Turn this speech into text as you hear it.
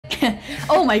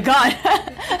Oh my god!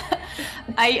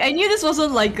 I knew this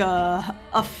wasn't like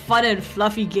a fun and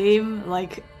fluffy game,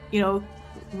 like, you know,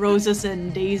 roses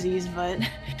and daisies, but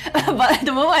but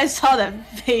the moment I saw that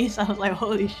face, I was like,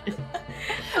 holy shit!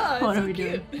 Oh, What it's are we so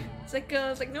doing? cute.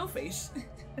 It's like No Face.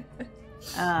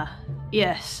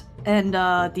 Yes, and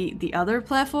the other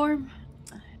platform.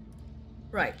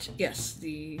 Right. Yes.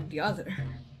 The other.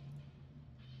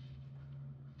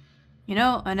 You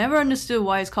know, I never understood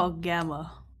why it's called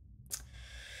gamma.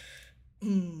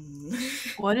 Hmm.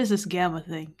 What is this gamma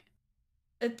thing?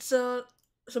 It's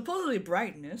supposedly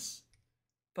brightness,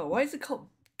 but why is it called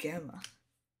gamma?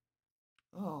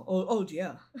 Oh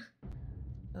yeah.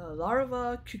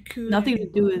 Larva, cocoon, Nothing to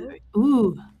do with imago.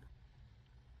 ooh.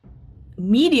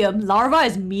 Medium? Larva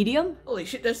is medium? Holy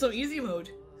shit! There's no easy mode.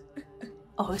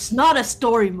 Oh, it's not a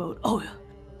story mode. Oh,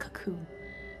 cocoon.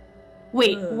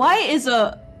 Wait, Ugh. why is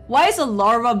a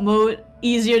larva mode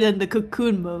easier than the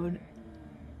cocoon mode?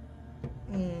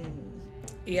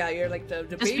 Yeah, you're like the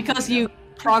Just baby, because you know?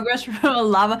 you progress from a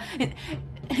lava.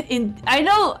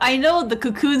 I know the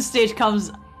cocoon stage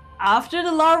comes after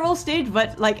the larval stage,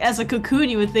 but like as a cocoon,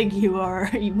 you would think you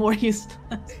are more useless.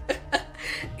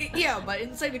 Yeah, but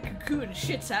inside the cocoon,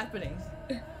 shit's happening.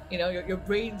 You know, your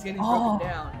brain's getting Oh. broken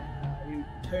down. You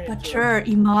turn But into sure,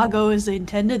 imago is the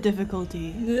intended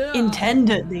difficulty. Yeah.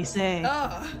 Intended, they say.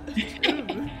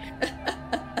 Ooh.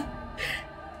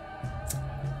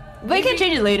 But you can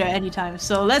change it later anytime,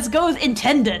 so let's go with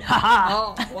intended, haha!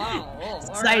 Oh wow!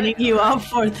 Oh, Signing you up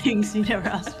for things you never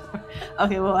asked for.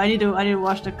 Okay, well I need to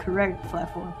watch the correct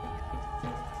platform.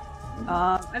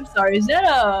 I'm sorry, is that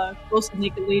a close to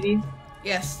naked lady?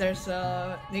 Yes, there's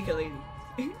a naked lady.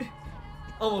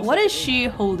 Almost What naked is lady. she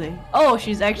holding? Oh,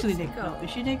 she's actually Let's naked. go. No, is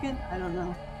she naked? I don't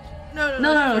know.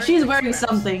 No, She's wearing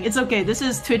something. It's okay, this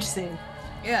is Twitch save.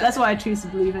 Yeah, That's why I choose to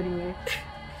believe anyway.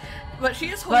 but she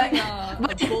is holding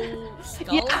but- a bull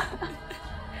skull. Yeah.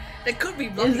 That could be.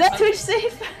 Is that Twitch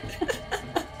safe?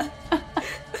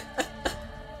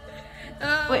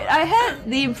 Wait, I had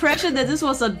the impression that this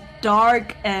was a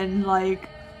dark and like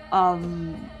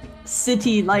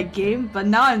city-like game, but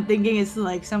now I'm thinking it's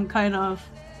like some kind of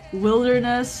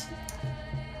wilderness.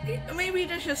 Maybe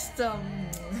there's just I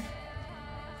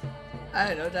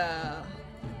don't know the.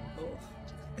 Oh.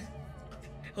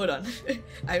 Hold on,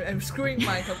 I'm screwing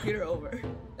my computer over.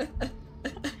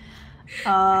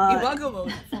 Imago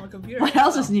mode for my computer. What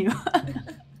else is new?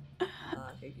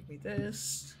 Okay, give me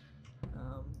this.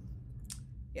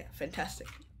 Yeah, fantastic.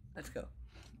 Let's go.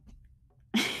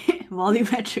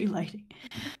 Volumetric lighting.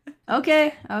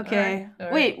 Okay. Alright.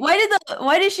 Wait,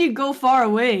 why did she go far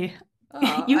away?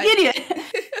 You I- idiot!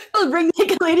 I'll bring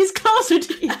naked ladies closer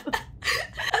to you.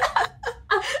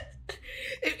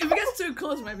 If it gets too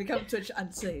close, it might become Twitch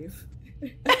unsafe.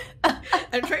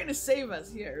 I'm trying to save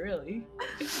us here, really.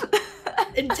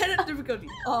 Intended difficulty.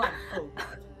 Oh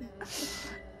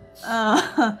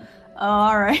god.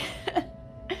 Alright.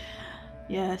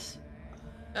 Yes.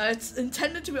 It's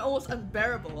intended to be almost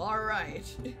unbearable. All right.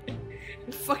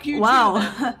 Fuck you. Wow. Too,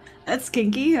 then. That's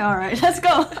kinky. Alright, let's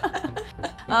go.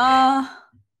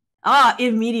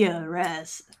 In media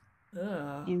res.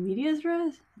 Ugh. In media's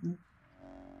res?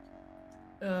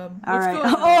 What's Alright.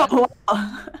 going on? Oh,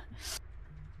 wow.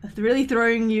 It's really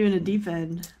throwing you in the deep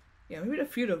end. Yeah, maybe the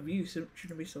field of view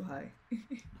shouldn't be so high.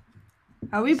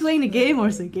 Are we playing the game or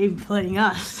is the game playing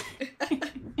us?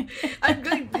 I'm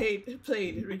getting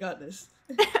played regardless.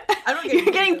 I'm not You're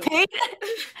getting paid?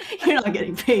 You're not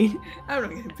getting paid. I'm not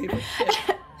getting paid for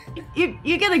shit.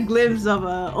 You get a glimpse of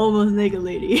a almost naked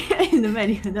lady in the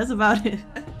menu. That's about it.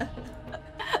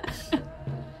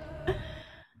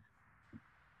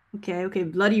 Okay,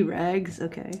 bloody rags.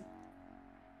 Okay.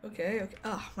 Okay.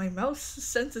 Ah, my mouse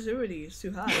sensitivity is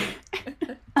too high.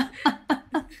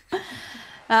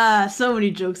 So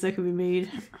many jokes that could be made.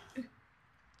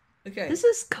 Okay. This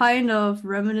is kind of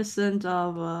reminiscent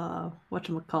of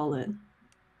whatchamacallit.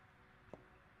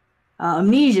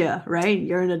 Amnesia, right?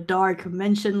 You're in a dark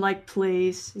mansion-like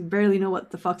place. You barely know what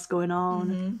the fuck's going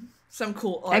on. Some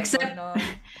cool art going on.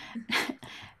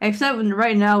 Except when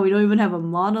right now we don't even have a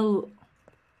mono.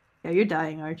 Yeah, you're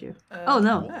dying, aren't you? Oh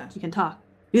no, yeah. you can talk.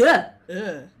 Yeah.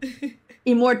 Ugh.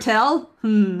 Immortel?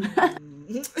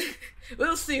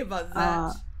 We'll see about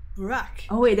that. Brack.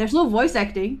 Oh wait, there's no voice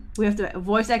acting. We have to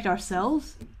voice act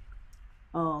ourselves?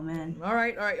 Oh man.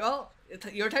 Alright. Well, it's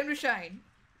your time to shine.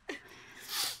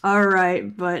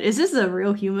 Alright, but is this a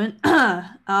real human?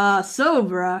 So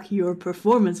Brock, your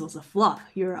performance was a flop.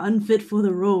 You're unfit for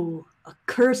the role. A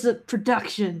cursed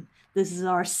production. This is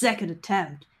our second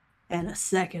attempt. And a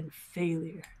second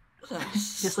failure.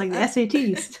 Just like the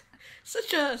SATs.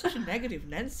 Such a negative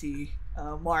Nancy.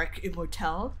 Mark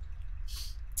Immortal.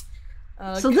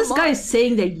 So this guy is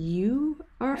saying that you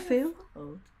are a fail?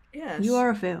 Oh, yes. You are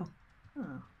a fail.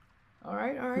 Oh.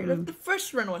 Alright. Look, the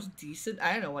first run was decent.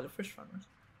 I don't know what the first run was.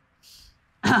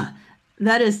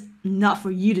 That is not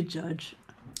for you to judge.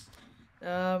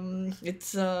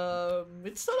 It's not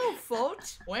our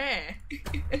fault. Where?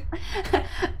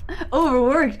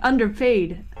 Overworked,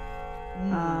 underpaid.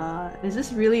 Is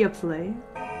this really a play?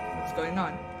 What's going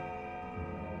on?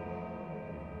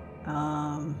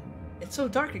 It's so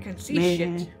dark I can't see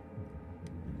shit.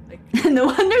 Like... No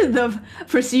wonder the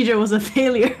procedure was a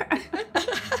failure.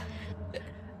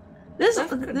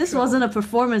 This wasn't a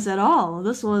performance at all.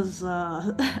 This was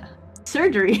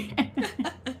surgery.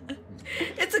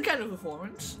 It's a kind of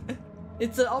performance.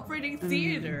 It's an operating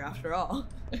theater after all.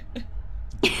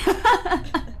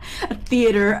 A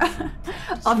theater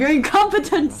of your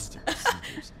incompetence.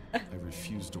 I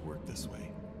refuse to work this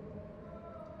way.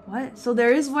 What? So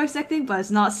there is voice acting, but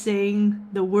it's not saying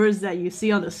the words that you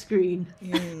see on the screen.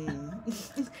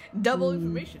 Double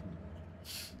information.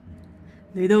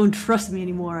 They don't trust me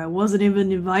anymore. I wasn't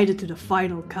even invited to the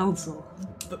final council.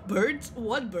 But birds?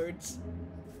 What birds?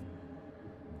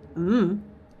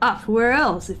 Where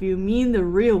else, if you mean the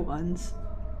real ones?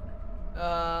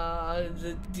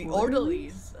 The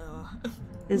orderlies.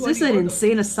 Is this an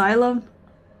insane asylum?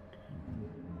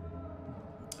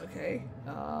 Okay.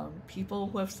 People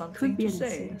who have something to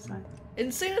say.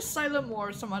 Insane asylum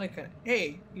or some other kind.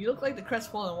 Hey, you look like the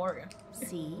crestfallen warrior.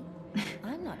 See?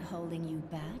 I'm not holding you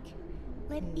back.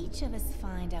 Let each of us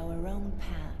find our own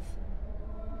path.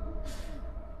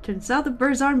 Turns out the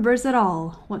birds aren't birds at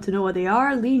all. Want to know what they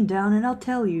are? Lean down and I'll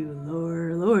tell you.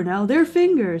 Lower now. They're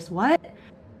fingers. What?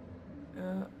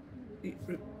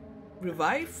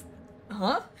 Revive?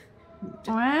 Huh?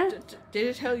 What? Did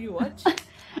it tell you what?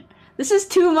 This is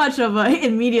too much of a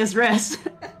in medias res.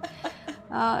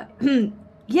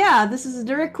 Yeah, this is a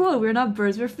direct quote. We're not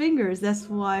birds, we're fingers. That's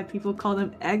why people call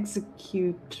them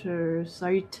executors.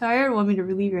 Are you tired? Want me to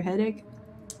relieve your headache?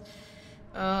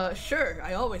 Sure.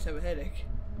 I always have a headache.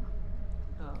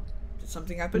 Did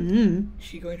something happen? Is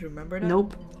she going to remember that?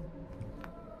 Nope.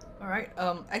 Alright,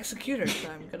 executors.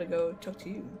 I'm gonna go talk to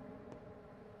you.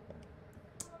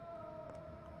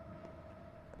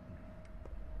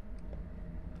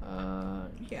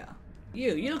 Yeah.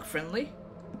 You look friendly.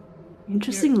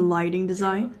 Interesting lighting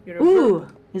design. You're Ooh,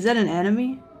 is that an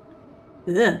enemy?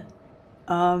 Ugh.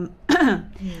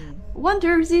 Want to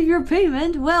receive your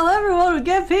payment? Well, everyone will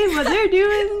get paid what they're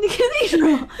doing in the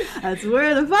cathedral. That's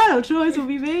where the final choice will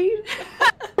be made.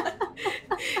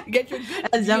 Get your good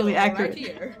That's definitely accurate. Right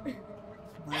here.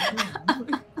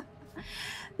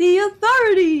 The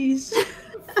authorities!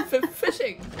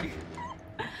 Fishing.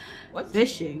 What?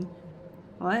 Fishing?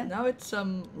 What? Now it's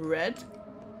red.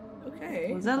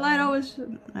 Okay. Was that light always?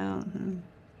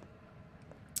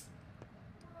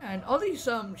 And all these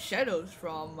shadows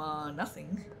from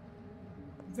nothing.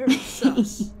 Very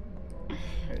sus.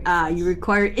 You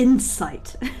require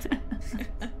insight.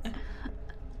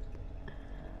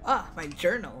 My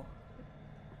journal.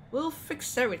 We'll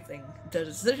fix everything. The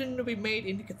decision will be made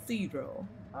in the cathedral.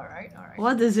 Alright.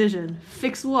 What decision?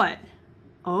 Fix what?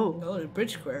 Oh. Oh, the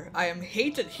bridge square. I am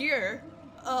hated here.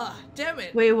 Damn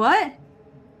it. Wait, what?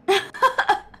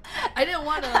 I didn't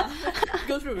want to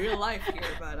go through real life here,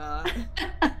 but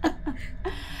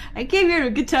I came here to a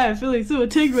good time. I'm feeling so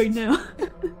attacked right now.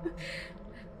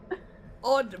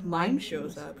 Odd mime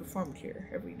shows performed here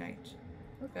every night.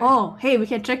 Okay. Oh, hey, we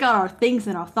can check out our things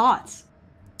and our thoughts.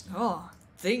 Oh,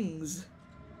 things.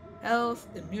 Health,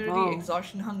 immunity,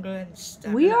 exhaustion, hunger, and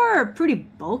stamina. We are pretty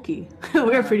bulky.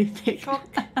 We are pretty thick. Chalk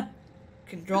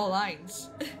can draw lines.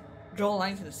 Draw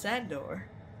lines in the sand door.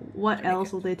 What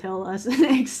else will they tell us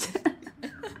next?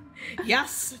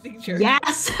 Yes, teacher.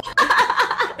 Yes!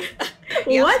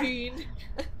 Yes, What? Queen.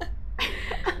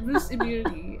 Boost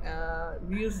immunity,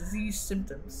 reduce disease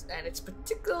symptoms, and it's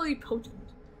particularly potent.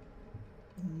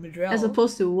 Midrel. As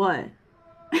opposed to what?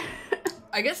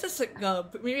 I guess it's like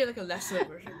maybe like a lesser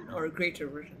version or a greater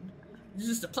version. This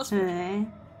is the plus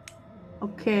version.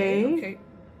 Okay. Okay.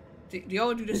 Do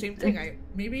y'all do the same thing?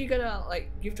 Maybe you gotta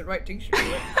like give the right tincture.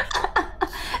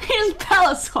 He just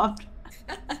palette swapped.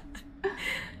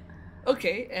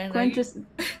 Okay, and I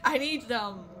need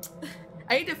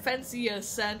a fancy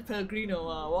San Pellegrino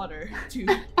water too.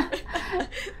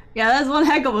 Yeah, that's one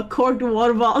heck of a corked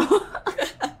water bottle.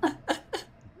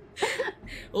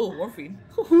 Oh, morphine.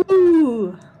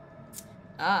 Ooh.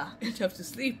 It helps to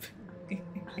sleep.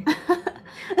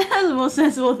 That's the most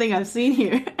sensible thing I've seen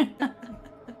here.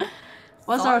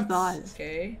 What's our thoughts?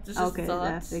 Okay, this is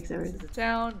thoughts. That makes everything. This is the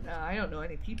town. I don't know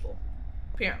any people,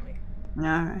 apparently.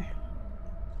 Alright.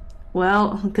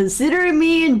 Well, considering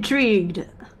me intrigued.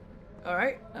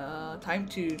 Alright, time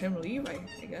to leave, I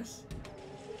guess.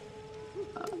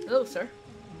 Hello, sir.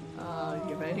 Do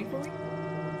you have anything for me?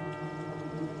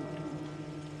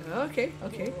 Okay.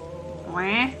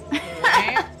 Wah.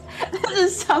 This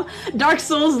is some Dark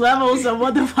Souls levels of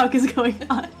what the fuck is going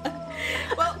on.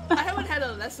 Well, I haven't had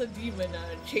a lesser demon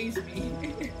chase me.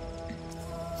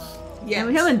 Yeah, And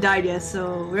we haven't died yet,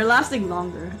 so we're lasting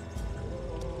longer.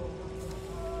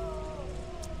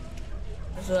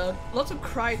 There's lots of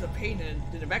cries of pain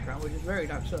in the background, which is very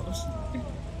Dark Souls.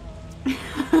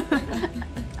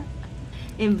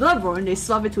 In Bloodborne, they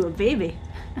swap it to a baby.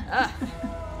 Ah.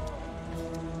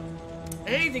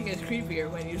 Anything is creepier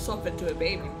when you swap it to a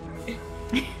baby.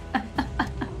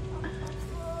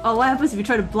 Oh, what happens if you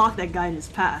try to block that guy in his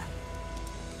path?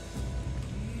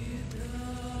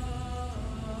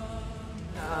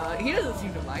 He doesn't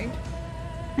seem to mind.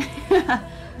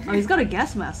 Oh, he's got a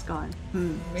gas mask on.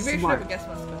 Maybe I should smart. have a guest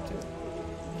mask on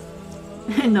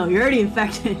too. No, you're already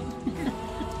infected.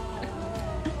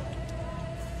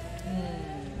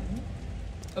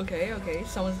 Okay,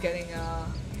 someone's getting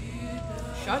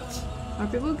shot. Are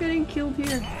people getting killed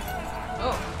here?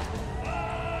 Oh.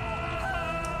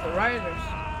 The rioters.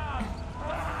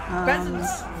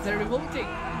 Peasants, they're revolting.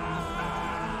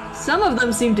 Some of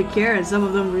them seem to care and some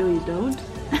of them really don't.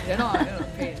 They're not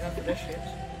paying enough for this shit.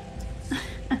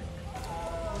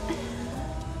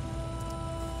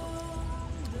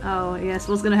 Oh, yes,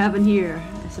 what's gonna happen here?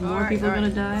 Some more people gonna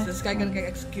die? Is this guy gonna get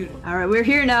executed? Alright, we're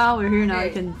here now, Hey. I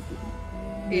can...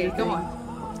 Hey, do the come thing. on.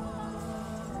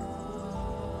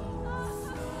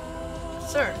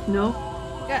 Sir. No?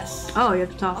 Yes. Oh, you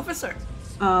have to talk. Officer.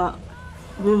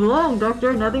 Move along,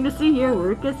 Doctor. Nothing to see here.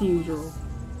 Work as usual.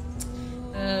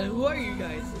 Who are you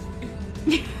guys?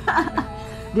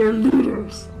 They're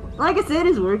looters. Like I said,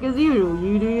 it's work as usual.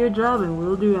 You do your job and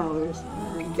we'll do ours.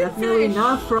 Definitely finish.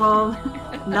 not from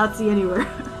Nazi anywhere.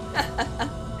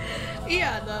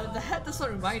 Yeah, the hat does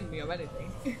not remind me of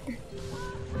anything.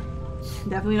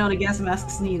 Definitely not a gas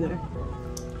masks neither.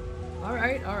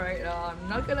 Alright. I'm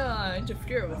not gonna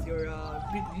interfere with your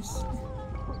business.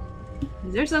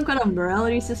 Is there some kind of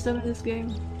morality system in this game?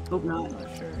 Hope not. Not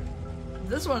sure.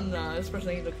 This person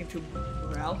ain't looking too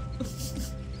morale.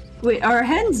 Wait, are her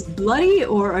hands bloody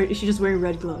or is she just wearing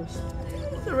red gloves?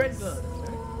 It's a red glove,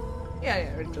 right?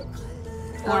 Yeah, red gloves.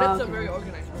 Oh, that's a okay. very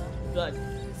organized blood.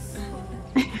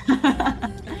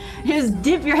 Just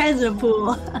dip your hands in a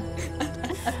pool.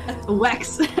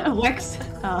 Wax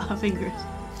fingers.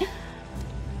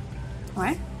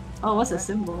 What? Oh, what's a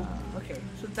symbol? Okay,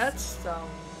 so that's I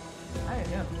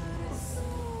don't know.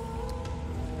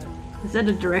 Is that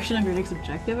the direction of your next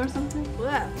objective or something?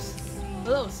 Labs.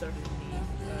 Hello, sir.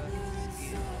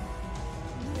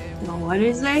 No, what did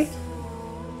it say?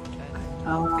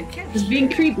 I can't Just being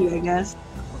share. creepy, I guess.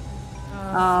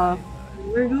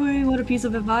 We're going. What a piece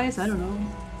of advice. I don't know.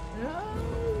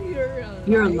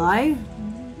 You're alive?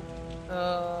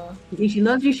 You think she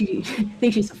loves you? She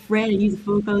thinks she's a friend and he's a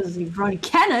fool because he's running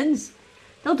cannons?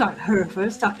 Don't talk to her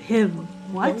first, talk to him.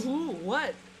 What? Who?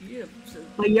 What? Yeah.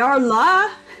 But you're la?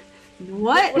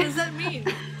 What? What does that mean?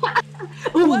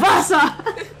 Umbasa!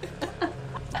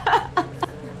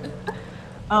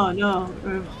 Oh no,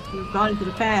 we've gone into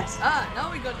the past. Now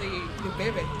we got the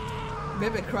baby.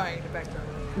 Baby crying in the background.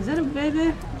 Is that a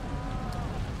baby?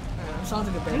 Sounds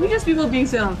like a baby. Maybe just people being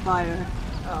set on fire.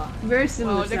 Very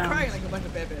similar they're sounds. crying like a bunch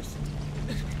of babies.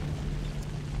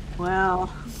 Well,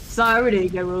 sorry they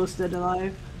get roasted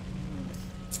alive.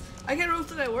 I get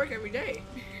roasted at work every day.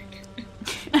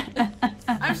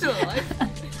 I'm still alive.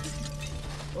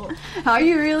 Oh. Are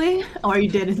you really? Or are you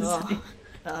dead inside?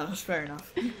 That's fair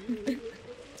enough.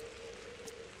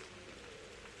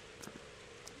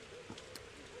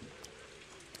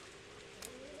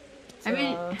 So, I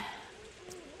mean,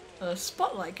 a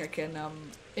spotlight I can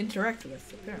interact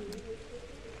with apparently.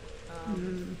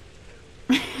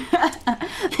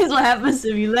 this is what happens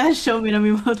if you let show me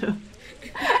Namimoto.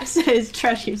 So his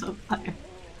trash heap's on fire.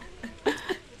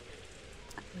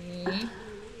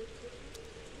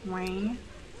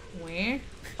 Where?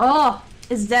 Oh,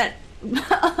 is that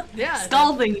Yeah,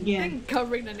 skull that thing again?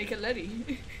 covering the naked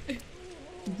lady.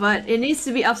 But it needs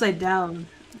to be upside down,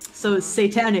 so it's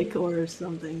satanic or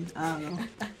something. I don't know.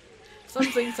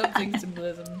 something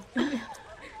symbolism.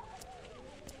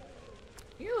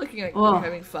 You're looking like Whoa. you're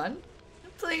having fun.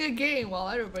 I'm playing a game while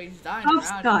everybody's dying Oh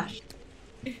around. gosh!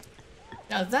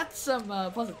 Now that's some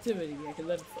positivity I can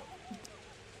learn from.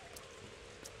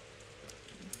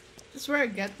 This is where I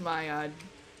get my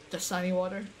the sunny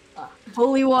water.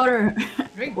 Holy water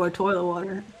Drink. or toilet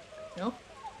water. No?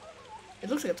 It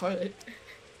looks like a toilet.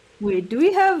 Wait, do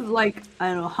we have like I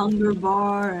don't know, hunger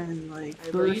bar and like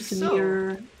I believe thirst so.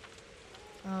 meter?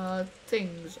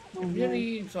 Things. Oh,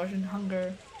 Immunity, exhaustion,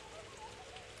 hunger.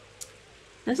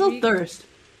 There's no Maybe- thirst,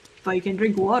 but you can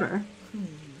drink water.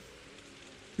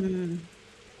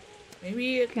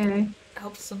 Maybe it Okay.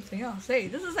 helps something else. Hey,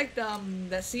 this is like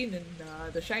that scene in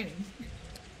The Shining.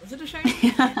 Was it The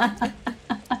Shining?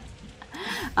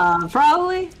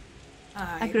 Probably.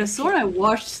 I could have sworn I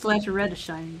watched / read The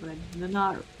Shining, but I do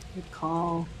not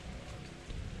recall.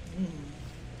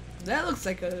 That looks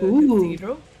like a Ooh.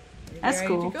 cathedral. Maybe That's I need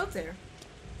cool. to go there.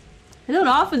 I don't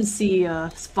often see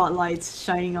spotlights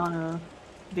shining on a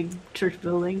big church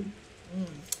building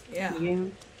Yeah. in the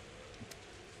game.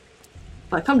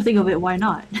 But come to think of it, why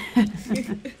not?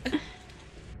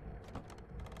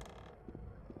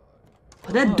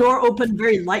 That door opened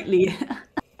very lightly.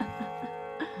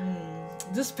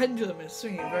 This pendulum is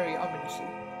swinging very ominously.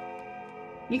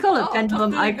 You call it Oh,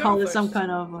 pendulum, talk to I the call girl it some first. kind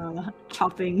of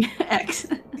chopping X.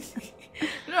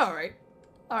 Alright.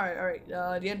 Alright.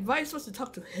 The advice was to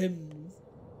talk to him.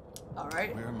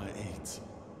 Alright. Where are my aides?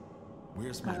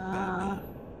 Where's my Batman?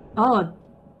 Oh.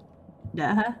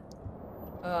 Yeah.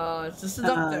 It's just the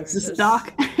doctor. Is this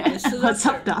Doc? It's the What's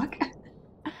up, doctor.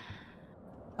 Doc?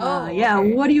 Oh, yeah,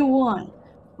 okay. what do you want?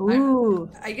 Ooh.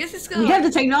 I guess it's gonna. We have the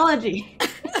technology.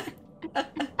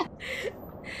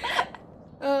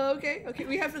 Okay,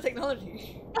 we have the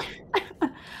technology.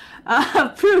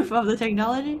 Proof of the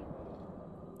technology?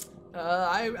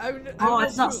 I'm Oh, no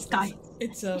it's not proof. Skype.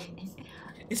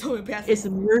 It's homeopathic. It's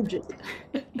emergent.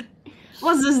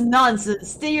 What's this nonsense?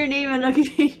 State your name and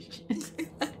occupation.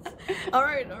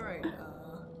 Alright.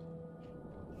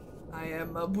 I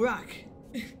am Burak.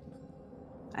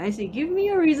 I see. Give me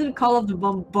a reason to call up the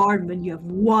bombardment. You have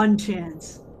one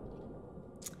chance.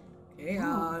 Okay,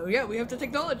 yeah, we have the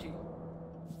technology.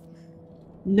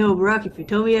 No, Brock, if you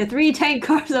told me you had 3 tank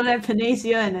cars on that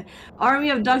Panacea and an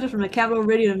army of doctors from the capital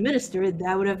ready to administer it,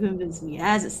 that would have convinced me.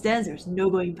 As it stands, there's no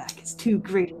going back. It's too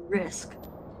great a risk.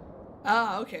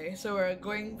 Okay, so we're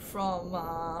going from,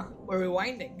 we're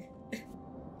rewinding.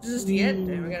 This is the end,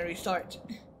 and we're gonna restart.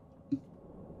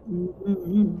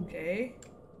 Okay.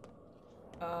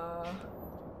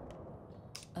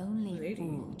 Only Lady.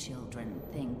 fool children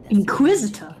think that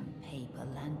Inquisitor. paper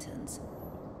lanterns,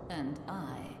 and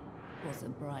I was a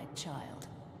bright child.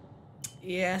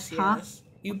 Yes. Huh?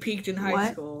 You peaked in high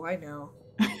What? school, I know.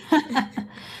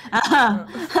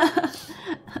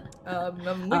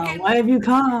 Why have you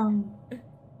come?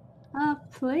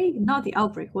 Plague? Not the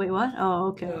outbreak. Wait, what? Oh,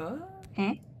 okay.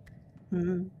 Eh?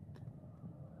 What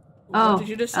Oh, did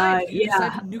you decide? Did you yeah.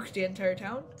 decide to nuke the entire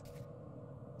town?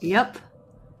 Yep.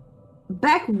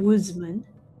 Backwoodsman.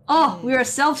 Oh, we're a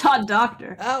self-taught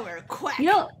doctor. Oh, we're a quack. You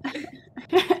know,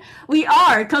 we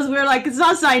are, because we're like, it's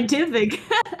not scientific.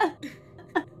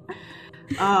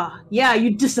 Yeah,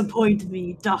 you disappoint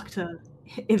me, doctor.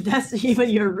 If that's even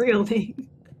your real name.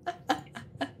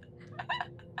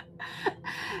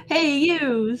 Hey,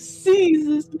 you, seize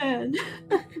this man.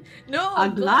 No,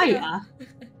 Aglaya.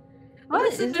 What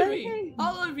Listen is to that me, thing?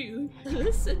 all of you.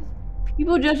 Listen.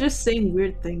 People just saying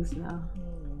weird things now.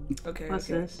 Okay. What's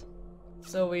this?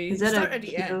 So we Is that start a at the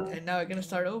kill? end, and now we're gonna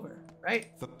start over, right?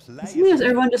 The This means play.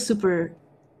 everyone just super.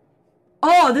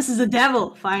 Oh, this is the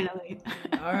devil! Finally.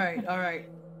 All right.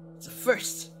 It's a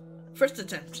first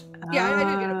attempt. Yeah, I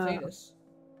didn't get to play this.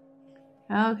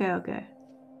 Okay.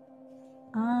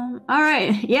 All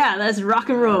right. Yeah, let's rock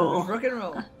and roll. Rock and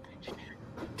roll.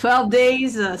 12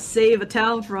 days, save a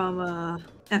town from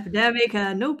epidemic.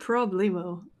 No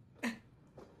problemo.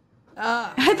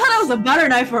 I thought that was a butter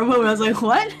knife for a moment. I was like,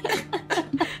 what?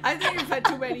 I think you've had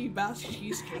too many Basque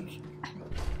cheesecake.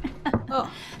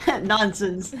 Oh,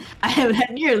 Nonsense. I haven't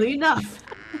had nearly enough.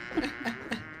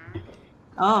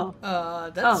 Oh,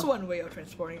 that's Oh. one way of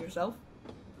transporting yourself.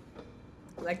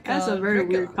 Like that's a very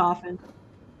Dracula. weird coffin.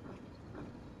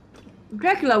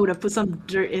 Dracula would have put some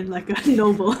dirt in like a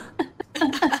noble.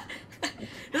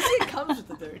 This thing comes with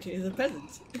the dirt. He's a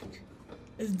peasant.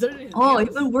 It's dirty. as Oh, it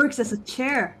nails. even works as a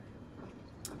chair.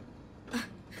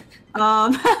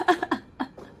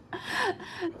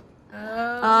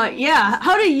 Yeah.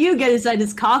 How do you get inside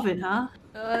this coffin, huh?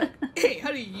 Hey,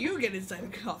 how do you get inside a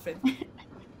coffin?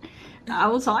 I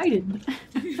was hiding.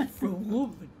 From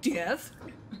womb death?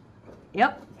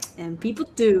 Yep, and people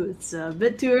do. It's a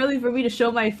bit too early for me to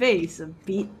show my face. A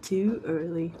bit too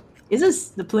early. Is this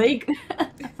the plague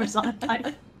for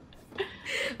Sondheim?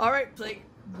 Alright, Blake.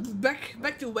 Back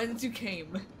to whence you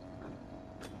came.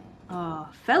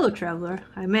 Fellow traveler.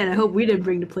 I hope we didn't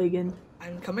bring the plague in.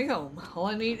 I'm coming home. All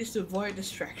I need is to avoid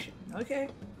distraction. Okay.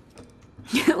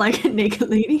 Like naked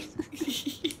ladies.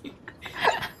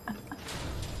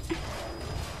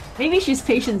 Maybe she's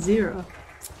patient 0.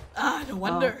 Ah, no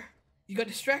wonder. You got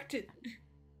distracted.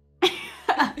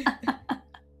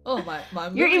 Oh, my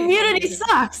Your movie immunity is-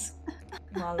 sucks!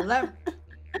 My lamp.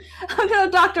 What kind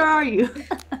of doctor are you?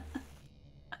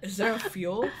 Is there a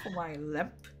fuel for my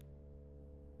lamp?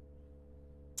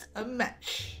 A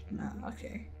match. Ah,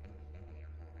 okay.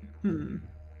 Hmm.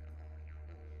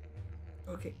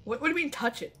 Okay. What do you mean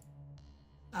touch it?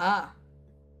 Ah.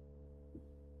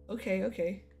 Okay,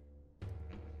 okay.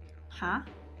 Huh?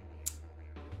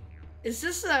 Is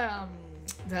this that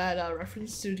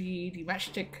reference to the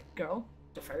matchstick girl,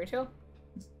 the fairy tale?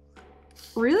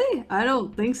 Really? I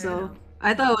don't think so. Yeah.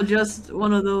 I thought it was just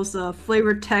one of those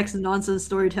flavored text nonsense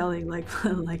storytelling like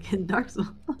like in Dark Souls.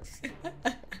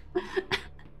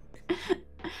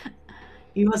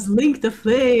 You must link the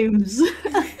flames.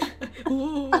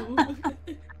 Ooh.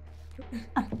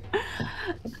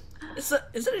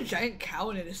 Is it a giant cow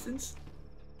in the distance?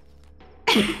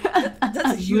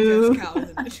 That's a huge ass cow,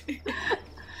 isn't it?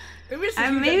 Maybe it's, a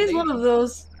huge Maybe ass it's one baby. of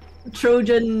those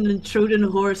Trojan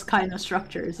horse kind of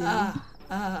structures, you know?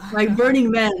 Like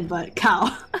Burning Man, but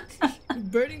cow.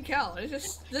 Burning cow. It's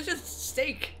just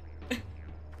steak.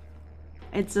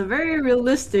 It's a very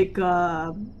realistic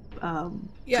Yeah,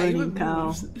 burning even cow.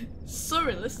 moves. So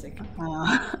realistic.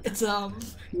 Uh, It's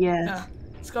yeah.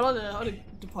 it's got all the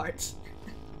parts.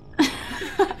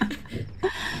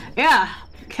 Yeah,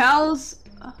 cows.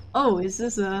 Oh, is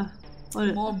this a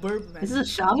what? More bourbon. Is this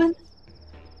a shaman?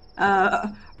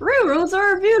 Railroads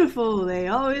are beautiful. They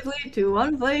always lead to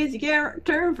one place you can't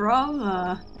turn from.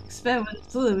 Expect when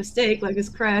it's a mistake like this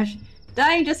crash,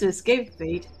 dying just to escape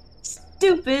fate.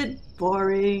 Stupid,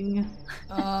 boring.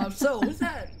 So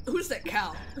who's that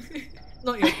cow?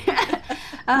 Not you.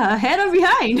 Head or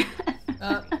behind.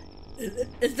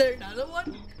 Is there another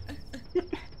one?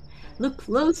 Look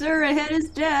closer. Ahead is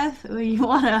death. You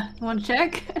wanna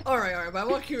check? Alright, but I'm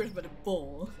more curious about the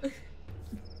bull.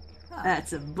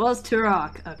 That's a Buzz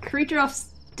Turok, a creature of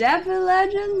steppe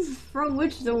legends from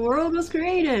which the world was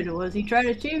created. Was he trying to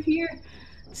achieve here?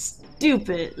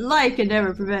 Stupid. Life can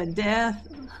never prevent death.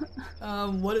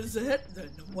 What is ahead then?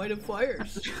 White of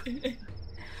fires.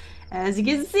 As you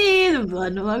can see, the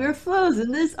blood no longer flows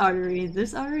in this artery.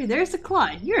 There's a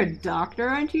Klein. You're a doctor,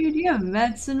 aren't you? Do you have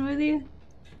medicine with you?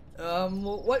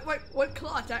 What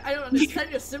clot? I don't understand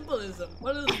your symbolism.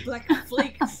 What are those black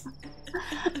flakes?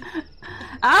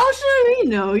 How should we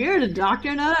know? You're the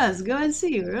doctor, not us. Go and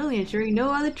see. We're only ensuring no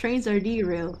other trains are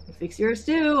derailed. Fix yours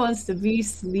too once the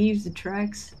beast leaves the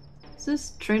tracks. Is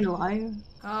this train alive?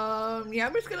 Yeah,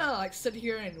 I'm just gonna like sit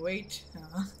here and wait.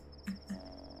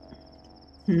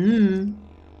 Hmm.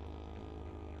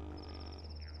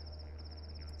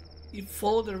 You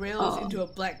fold the rails into a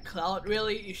black cloud.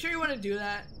 Really? You sure you want to do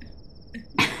that?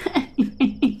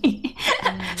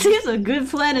 Seems a good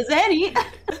plan as any.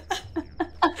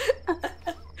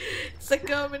 It's like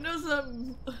in those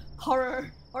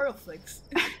horror flicks.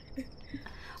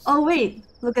 Oh wait,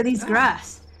 look at these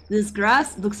grass. This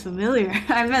grass looks familiar.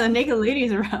 I met the naked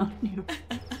ladies around you.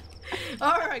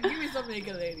 Alright, give me some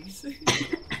naked ladies.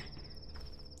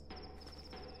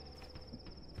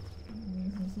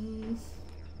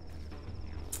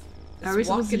 Are we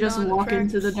supposed to just walk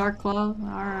into the dark cloud? All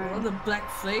Alright. the black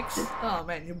flakes. Oh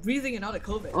man, you're breathing in all the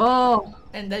COVID. Oh,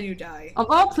 And then you die. of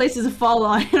all places to fall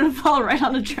on, it'll fall right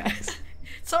on the tracks.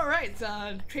 It's alright,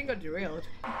 the train got derailed.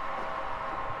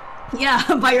 Yeah,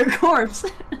 by your corpse.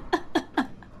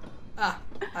 I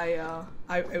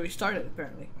restarted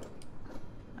apparently.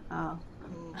 Oh.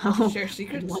 Share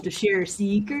secrets? Want to share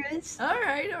secrets?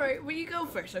 Alright, well you go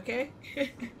first, okay?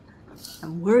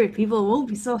 I'm worried people won't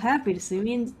be so happy to see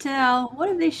me in town. What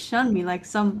if they shun me like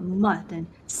some mutt and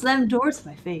slam doors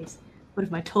in my face? What if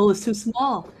my toll is too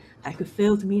small? I could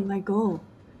fail to meet my goal.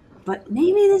 But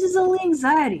maybe this is only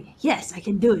anxiety. Yes, I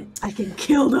can do it. I can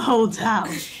kill the whole town.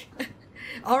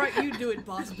 Alright, you do it,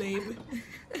 boss babe.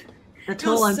 The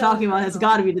toll I'm talking about has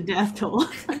got to be the death toll.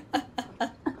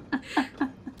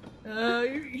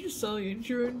 You just sell your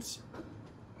insurance.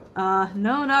 No,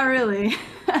 not really.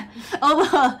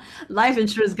 Although life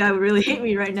insurance guy would really hate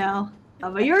me right now.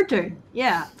 But your turn.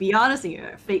 Yeah, be honest and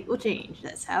your fate will change.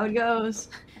 That's how it goes.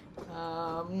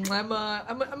 I'm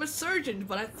a surgeon,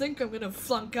 but I think I'm gonna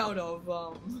flunk out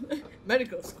of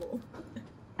medical school.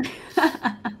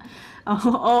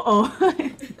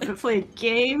 Gonna play a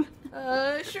game?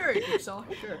 Sure, you think so,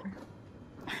 sure.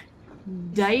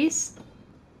 Dice?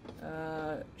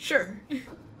 Sure.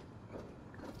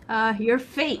 Your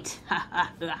fate.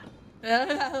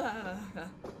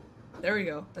 There we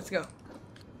go. Let's go.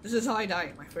 This is how I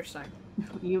die my first time.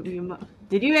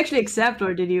 Did you actually accept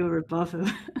or did you rebuff him?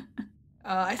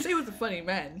 I say he was a funny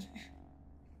man.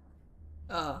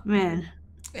 Man,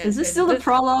 and- is this and still the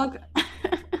prologue?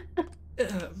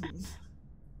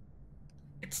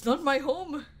 It's not my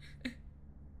home.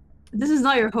 This is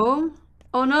not your home?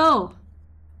 Oh no!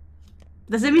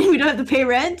 Does it mean we don't have to pay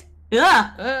rent?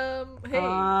 Yeah!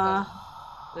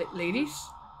 Hey, ladies?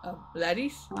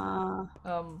 Laddies?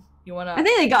 You wanna... I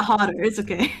think they got hotter, it's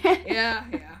okay. Yeah.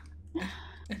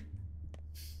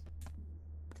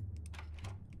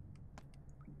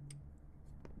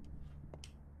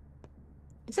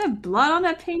 Is there blood on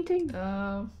that painting?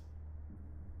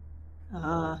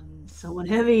 Someone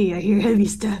heavy. I hear heavy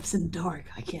steps in the dark.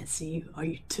 I can't see you. Are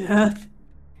you deaf?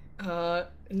 No.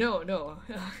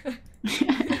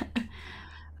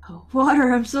 Oh,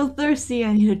 water, I'm so thirsty.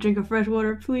 I need a drink of fresh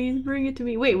water. Please bring it to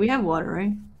me. Wait, we have water,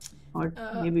 right? Or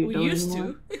maybe we don't used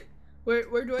anymore. to.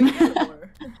 Where do I get more?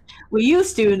 We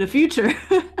used to in the future.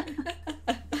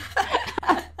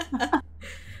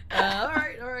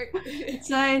 Alright.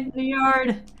 Inside the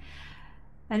yard.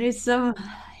 I need some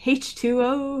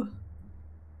H2O.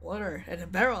 Water and a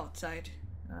barrel outside.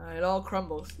 It all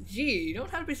crumbles. Gee, you don't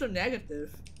have to be so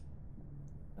negative.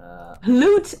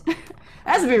 Loot!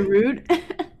 That's a bit rude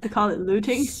to call it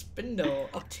looting. Spindle.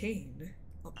 Obtain.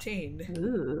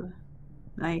 Ooh.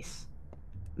 Nice.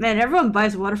 Man, everyone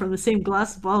buys water from the same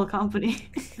glass bottle company.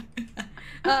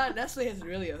 Nestle has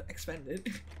really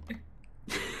expanded.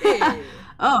 Hey.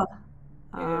 Oh.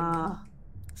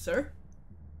 Sir?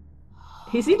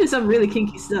 He's into some really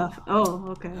kinky stuff. Oh,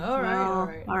 okay.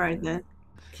 Alright. Alright then.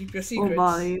 Keep your secrets. Won't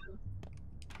bother you.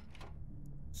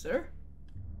 Sir?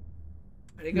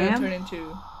 Are they gonna Ma'am? turn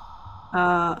into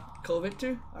COVID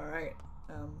too? Alright.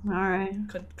 Alright.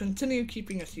 Continue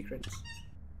keeping your secrets.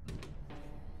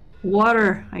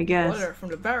 Water, I guess. Water from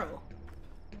the barrel.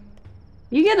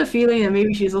 You get a feeling that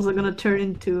maybe she's also gonna turn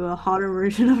into a hotter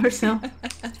version of herself.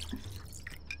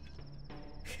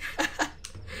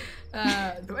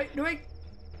 Do I?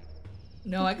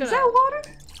 No, I gotta. Is that water?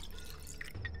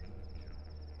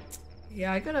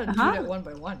 Yeah, I gotta do that one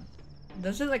by one.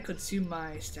 Does it like consume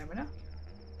my stamina?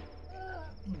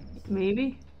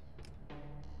 Maybe.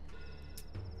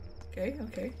 Okay.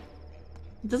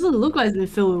 It doesn't look like it's been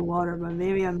filled with water, but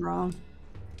maybe I'm wrong.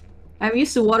 I'm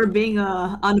used to water being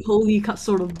a unholy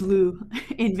sort of blue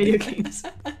in video games.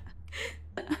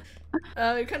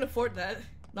 You can't afford that.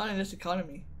 Not in this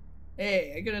economy.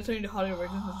 Hey, I gotta turn into hotter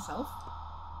versions of myself.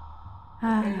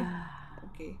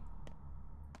 Okay.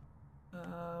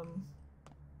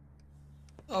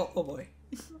 Oh boy.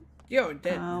 You're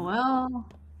dead. Well.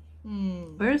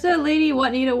 Where's that lady?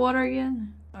 What needed water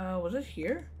again? Was it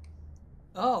here?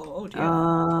 Oh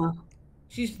dear.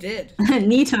 She's dead.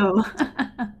 Nito.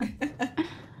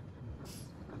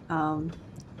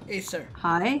 Hey, sir.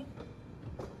 Hi.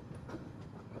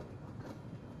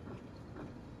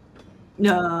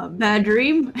 Bad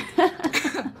dream?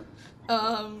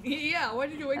 Yeah, why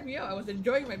did you wake me up? I was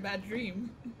enjoying my bad dream.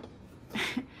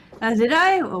 Did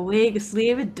I? Awake,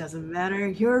 asleep, it doesn't matter.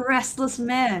 You're a restless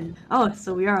man. Oh,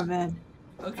 so we are a man.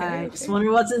 Okay. I just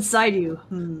wonder what's inside you.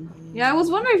 Yeah, I was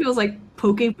wondering if it was like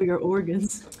poking for your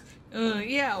organs.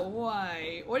 Yeah,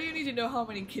 why? Why do you need to know how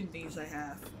many kidneys I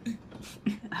have?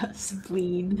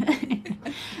 Spleen.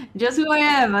 Just who I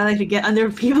am. I like to get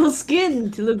under people's skin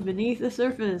to look beneath the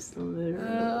surface. Literally.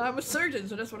 I'm a surgeon,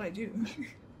 so that's what I do.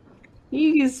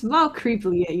 You can smile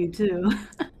creepily at you too.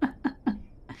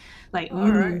 Like,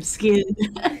 Alright. skin.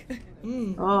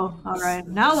 Oh, alright.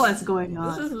 Now what's going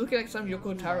This on? is looking like some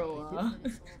Yoko Taro,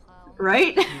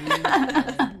 Right?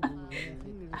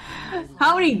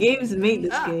 How many games made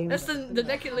this game? That's the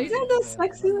naked lady. Is that the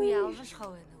sexy lady?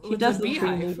 She With does the look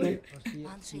pretty beehive. naked.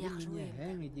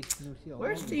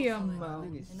 Where's the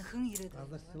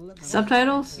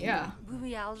Subtitles? yeah.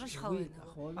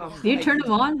 Do you turn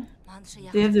them on?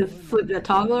 Do you have to flip the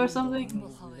toggle or something?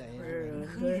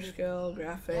 Blur scale,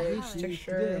 graphics,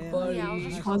 texture, quality.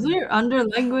 Was there under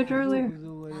language earlier?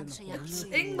 It's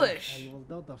English.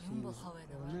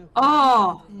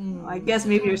 Oh! I guess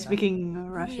maybe you're speaking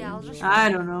Russian. I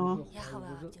don't know.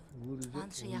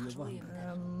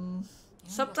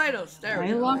 Subtitles. There we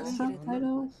Dialogue go.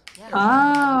 subtitles?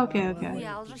 Ah, okay.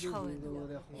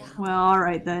 Well,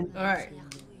 alright then. Alright.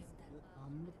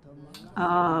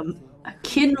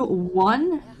 Kin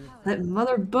 1? Let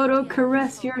Mother Bodo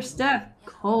caress your step.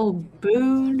 Cole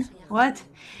Boone? What?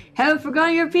 Haven't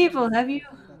forgotten your people, have you?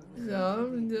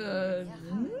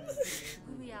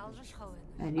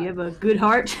 And you have a good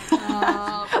heart?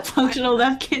 Functional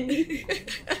left kidney?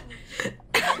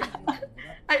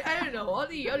 I don't know. All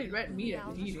the red meat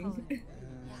I've been eating.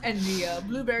 And the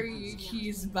blueberry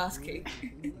cheese basket.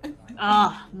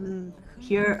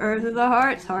 Hear earth with the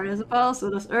heart as a pulse, so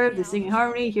does earth, they sing in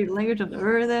harmony, hear the language of the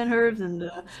earth and herbs, and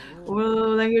the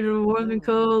language of the warm and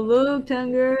cold. Look,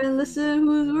 hunger, and listen,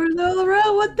 whose words all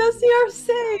around, what does the earth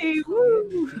say?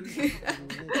 Woo!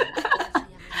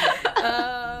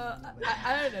 I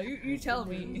don't know, you tell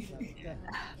me.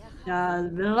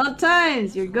 It's been a lot of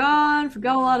times, you're gone,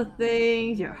 forgot a lot of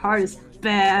things, your heart is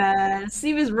bad,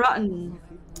 sleep is rotten.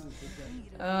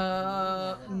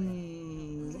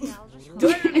 Do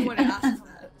I really want to ask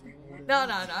that? No,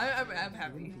 I'm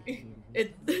happy.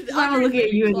 I'm not looking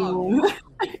at you anymore.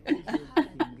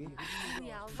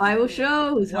 I will show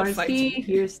whose heart is key.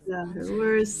 Here's the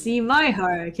words. See my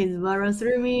heart, king's blood runs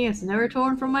through me. It's never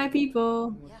torn from my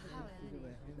people.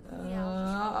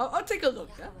 I'll take a look.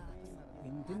 Huh?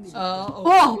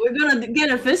 Oh, we're gonna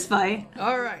get a fist fight.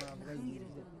 All right.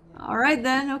 All right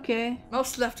then. Okay.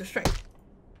 Mouse left or straight.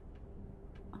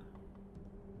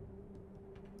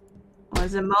 Oh,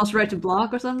 is it mouse right to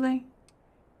block or something?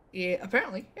 Yeah,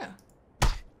 apparently, yeah.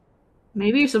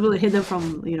 Maybe you're supposed to hit them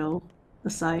from, you know, the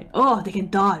side. Oh, they can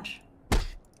dodge.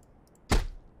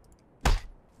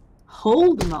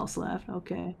 Hold the mouse left.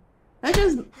 Okay. That's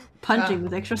just punching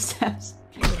with extra steps.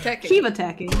 Keep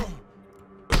attacking.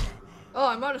 Oh,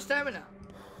 I'm out of stamina.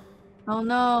 Oh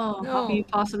no. How can you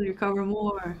possibly recover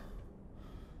more?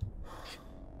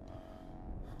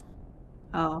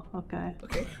 Oh, okay.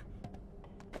 Okay.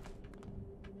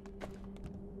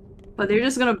 But they're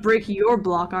just gonna break your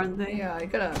block, aren't they? Yeah, I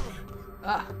gotta...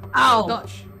 Ow!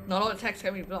 Dodge. Not all attacks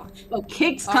can be blocked. Oh,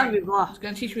 kicks can't be blocked. It's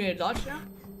gonna teach me to dodge now?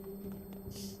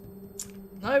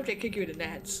 Not if they kick you in the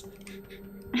nads.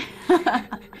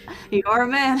 You are a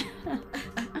man.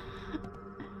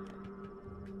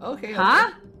 Okay.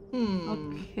 Huh?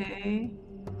 Okay. Okay.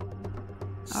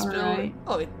 Alright.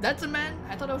 Oh, that's a man?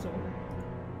 I thought that was a woman.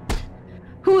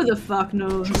 Who the fuck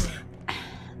knows?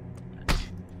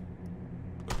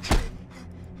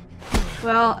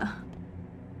 Well,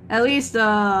 at least,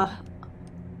 okay.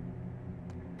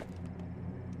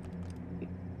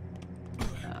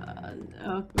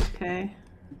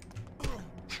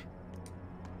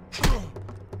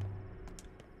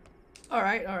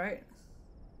 Alright.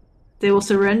 They will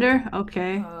surrender?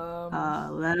 Okay.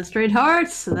 Let us trade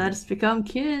hearts, let us become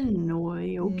kin.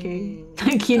 Okay.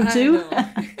 Kin too?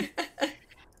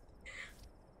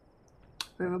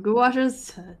 River good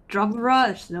watches, drop of rot,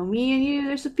 there's no me and you,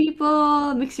 there's the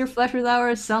people, mix your flesh with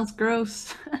ours, sounds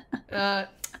gross. Yeah,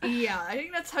 I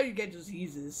think that's how you get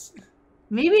diseases.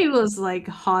 Maybe it was like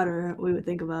hotter, we would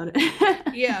think about it.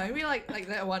 Yeah, maybe like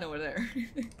that one over there.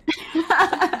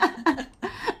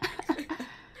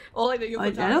 Or like the I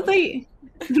don't think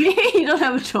you don't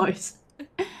have a choice.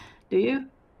 Do you?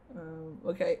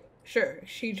 Okay, sure.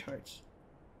 Exchange hearts.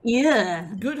 Yeah.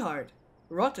 Good heart.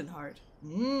 Rotten heart.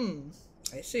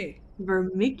 I see.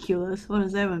 Vermiculous? What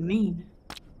does that even mean?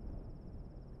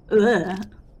 Ugh.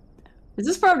 Is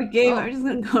this part of the game? I'm just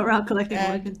gonna go around collecting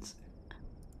organs.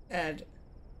 Add.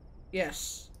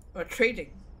 Yes. Or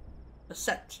trading.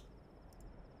 Accept.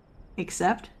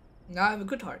 Accept? Now I have a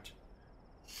good heart.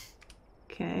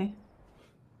 Okay.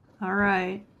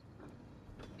 Alright.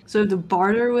 So to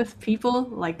barter with people?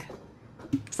 Like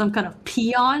some kind of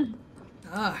peon?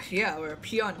 Yeah, we're a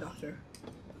peon doctor.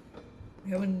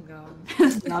 We haven't,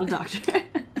 Not a doctor.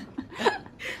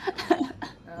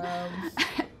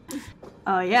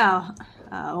 Oh yeah.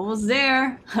 Almost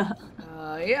there.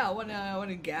 Yeah, I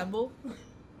wanna gamble.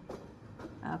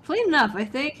 Played enough, I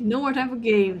think. No more time for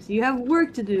games. You have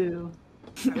work to do.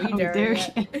 Are we there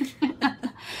yet?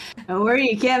 Don't worry,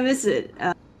 you can't miss it.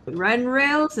 Riding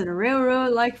rails and a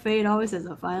railroad like fate always has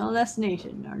a final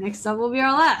destination. Our next stop will be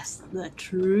our last. The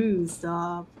true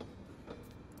stop.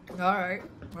 Alright.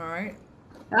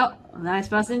 Oh, nice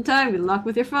pass in time. Good luck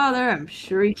with your father. I'm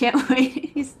sure he can't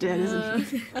wait. He's dead, isn't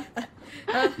he?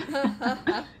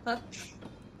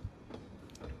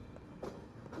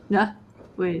 Nah,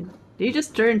 wait. Did he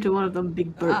just turn into one of them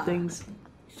big bird things?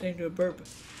 He's turning into a burp.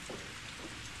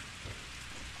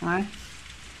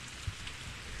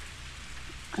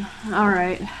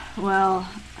 Alright, well...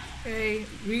 Hey,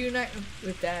 reunite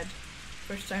with Dad.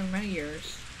 First time in many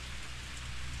years.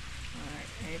 Alright,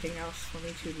 anything else for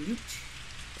me to loot?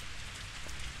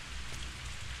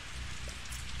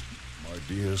 My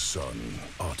dear son,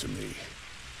 Artemy,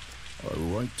 I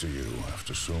write to you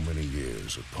after so many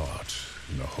years apart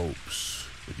in the hopes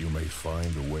that you may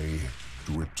find a way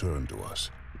to return to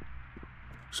us.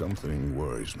 Something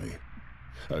worries me.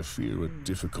 I fear a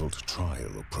difficult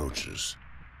trial approaches.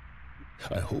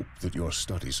 I hope that your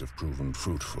studies have proven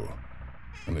fruitful,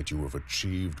 and that you have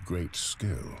achieved great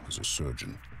skill as a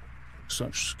surgeon.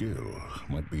 Such skill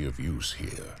might be of use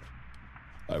here.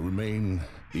 I remain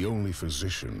the only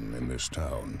physician in this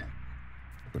town.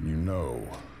 But you know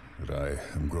that I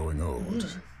am growing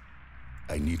old.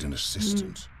 I need an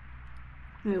assistant.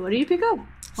 Wait, what did you pick up?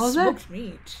 What was that? Smoked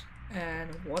meat and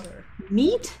water.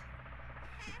 Meat?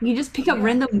 You just pick up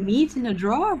random meat in a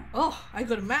drawer? Oh, I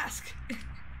got a mask.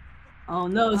 Oh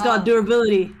no, it's got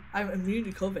durability. I'm immune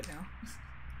to COVID now.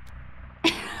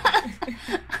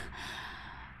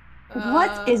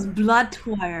 What is blood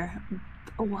wire?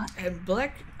 What? And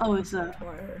black. Oh, it's a.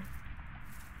 Wire.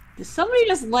 Did somebody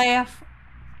just laugh?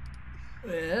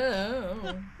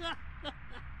 Oh.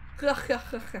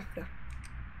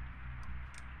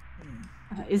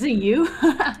 Is it you?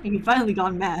 You finally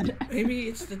gone mad. Maybe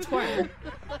it's the twire.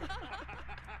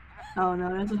 Oh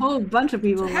no, there's a whole bunch of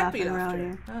people It's a happy laughing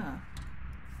around laughter.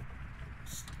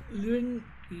 here.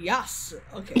 Yes.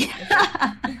 Okay.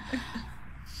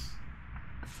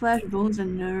 Flesh, bones,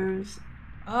 and nerves.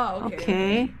 Oh, okay.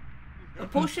 Okay. A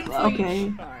potion for Okay.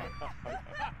 each. Alright.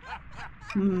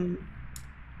 Hmm.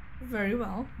 Very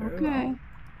well. Very Okay. well.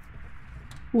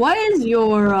 Why is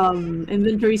your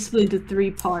inventory split into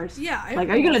 3 parts? Yeah. Like,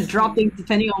 are you gonna drop things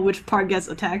depending on which part gets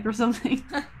attacked or something?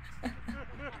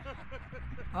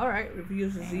 Alright,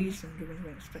 reveals disease and given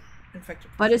an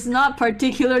infected. But it's not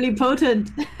particularly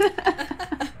potent.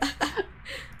 I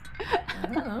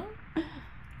don't know.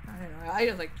 I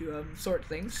just like to sort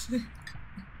things.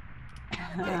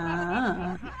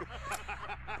 Ah.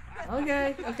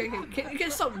 Okay. You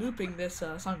can stop looping this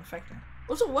sound effect now.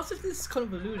 Also, what's this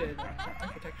convoluted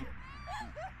architecture?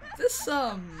 This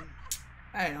I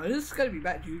don't know. This is gonna be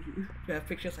bad juju to have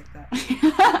pictures like that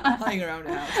flying around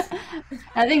the house.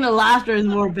 I think the laughter is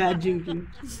more bad juju.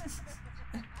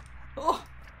 Oh,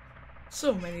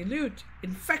 so many loot.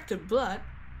 Infected blood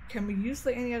can be used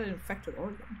like any other infected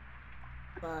organ.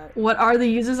 But What are the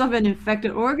uses of an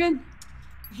infected organ?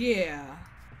 yeah.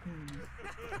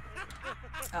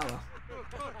 Oh well.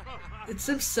 It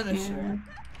seems sinister. Yeah.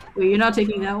 Wait, you're not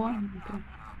taking that one? Okay.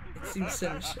 It seems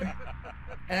sinister.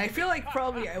 And I feel like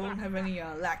probably I won't have any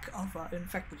lack of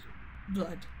infected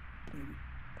blood.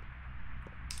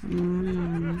 Maybe.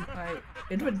 My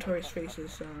inventory space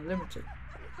is limited.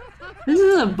 This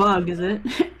isn't a bug, is it?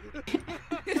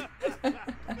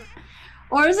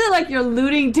 Or is it like you're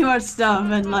looting too much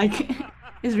stuff and like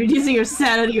it's reducing your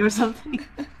sanity or something?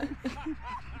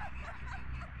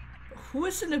 Who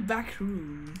is in the back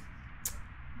room?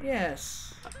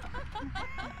 Yes.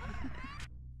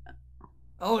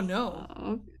 Oh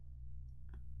no.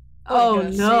 Oh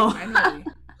no.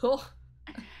 Oh.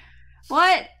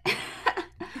 What?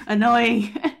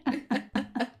 Annoying.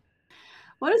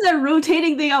 What is that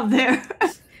rotating thing up there?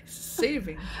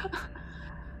 Saving.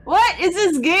 What is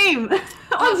this game?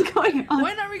 What's going on?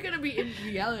 When are we gonna be in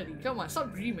reality? Come on,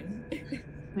 stop dreaming.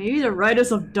 Maybe the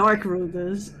writers of Dark wrote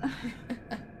this.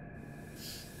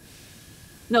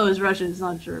 No, it's Russian, it's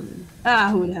not German. Ah,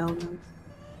 who the hell knows?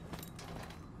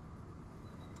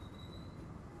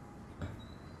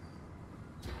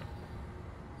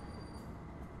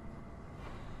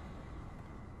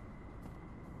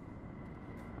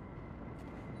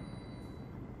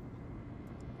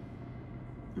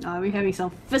 Are we having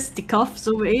some fisticuffs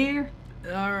over here?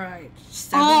 Alright.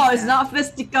 Oh, it's not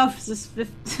fisticuffs, it's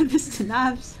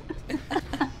fistinabs.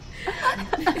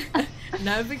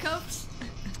 Nervy cups?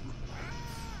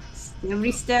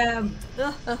 Stabby stab.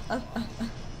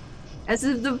 As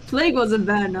if the plague wasn't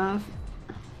bad enough.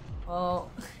 Oh.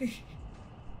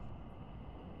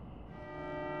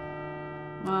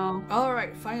 Well.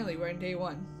 Alright, finally, we're in day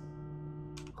 1.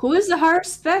 Who is the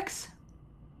Haruspecs?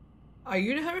 Are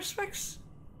you the Haruspecs?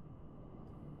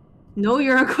 No,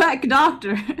 you're a quack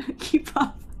doctor. Keep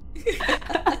up.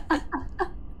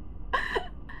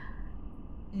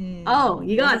 Oh,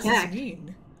 you got what does this attacked.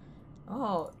 mean?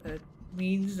 Oh, it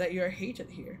means that you're hated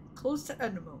here. Close to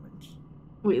end a moment.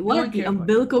 Wait, No what? one The cares about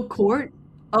umbilical cord?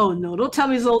 Oh no, don't tell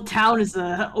me this whole town is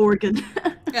a organ.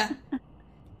 Yeah.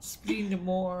 Spleen, the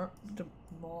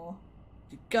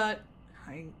gut,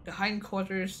 the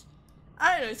hindquarters.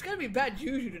 I don't know, it's gonna be bad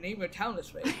juju to name a town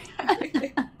this way.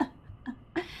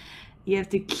 You have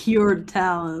to cure the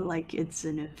town like it's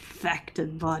an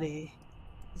infected body.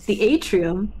 The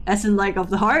atrium, as in like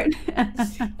of the heart.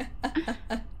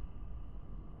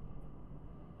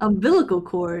 Umbilical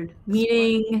cord,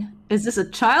 meaning is this a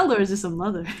child or is this a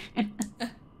mother?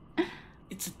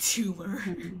 It's a tumor.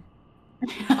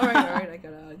 Alright, I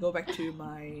gotta go back to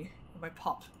my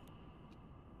pop.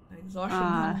 Exhaustion,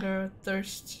 hunger,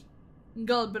 thirst.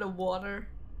 Got a bit of water.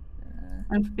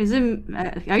 Is it?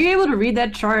 Are you able to read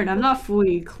that chart? I'm not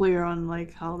fully clear on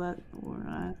like how that.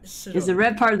 Is the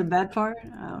red part the bad part?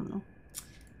 I don't know.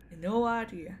 No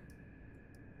idea.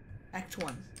 Act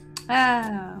 1.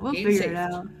 Ah, we'll Game figure saved. it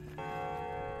out.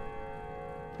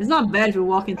 It's not bad if we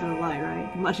walk into the light,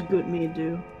 right? Much good may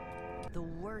do. The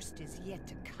worst is yet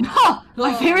to come. Oh,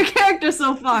 my favorite character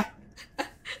so far.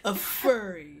 A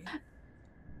furry.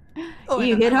 Oh,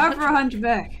 You and hit I'm hard for a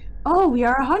hunchback. Oh, we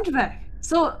are a hunchback.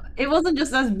 So it wasn't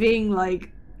just us being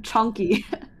like chunky.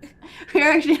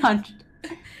 We're actually hunched.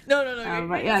 No,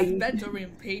 but you're yeah, just you- bent over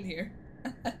in pain here.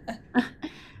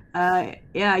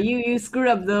 Yeah, you screwed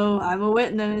up though. I'm a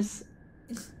witness.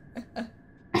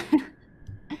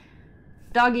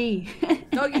 Doggy.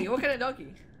 Doggy, what kind of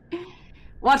doggy?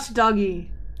 Watch,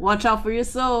 doggy. Watch out for your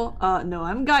soul. No,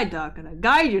 I'm guide dog. Gonna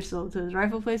guide your soul to his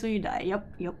rightful place when you die.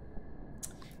 Yep.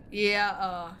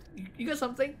 Yeah, you got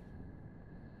something?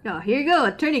 Oh, here you go,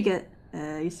 a tourniquet.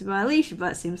 Used to be my leash,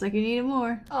 but seems like you needed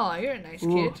more. Oh, you're a nice Ooh.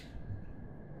 kid.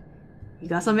 You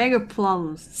got some anger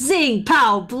plums. Zing,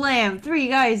 pow, blam, 3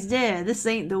 guys dead. This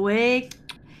ain't the way.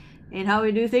 Ain't how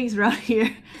we do things around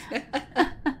here.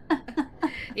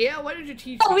 Yeah, what did you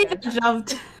teach Oh, me? we then?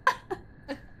 jumped.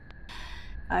 You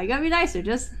gotta be nicer.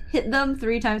 Just hit them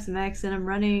 3 times max and I'm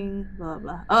running, blah,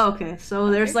 blah. Oh, okay. So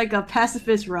there's Okay. like a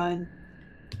pacifist run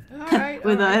Alright,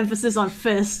 with an alright. emphasis on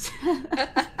fist.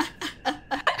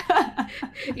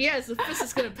 Yes, the fist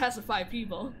is gonna pacify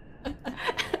people.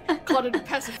 Called it a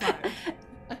pacifier.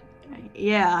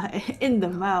 Yeah, in the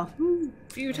mouth.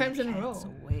 A few times in a Cats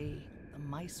row. away, the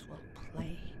mice will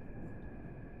play.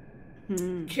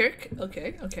 Kirk?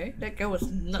 Okay. That guy was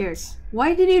nuts. Cheers.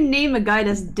 Why did you name a guy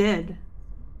that's dead?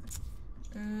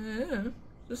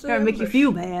 Just Trying to make you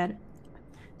feel bad.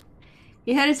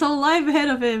 He had his whole life ahead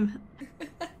of him.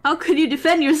 How could you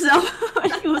defend yourself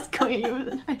when he was coming in with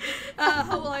a knife?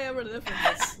 How will I ever live with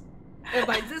this? And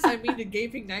by this I mean the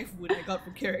gaping knife wound I got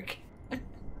from Carrick.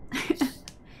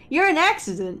 You're an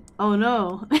accident. Oh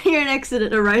no. You're an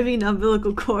accident arriving in the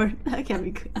umbilical cord. That can't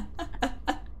be good.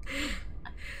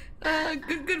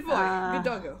 Good boy. Good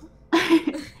doggo.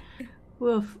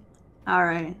 Woof.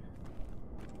 Alright.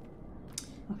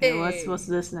 Okay, Hey. what's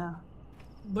this now?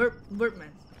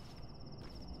 Burpman.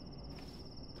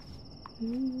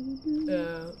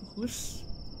 Who's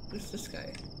this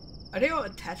guy? Are they all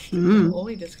attached to him?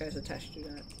 Only this guy's attached to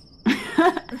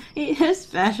that. He is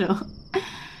special.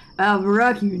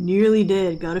 Barak, you nearly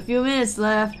did. Got a few minutes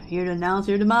left. Here to announce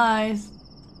your demise.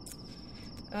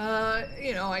 I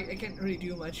can't really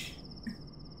do much.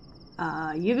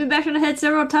 You've been bashed on the head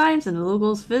several times, and the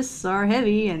locals' fists are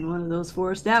heavy, and one of those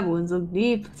 4 stab wounds look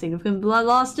deep. Significant blood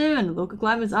loss too, and the local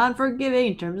climate's unforgiving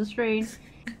in terms of strain.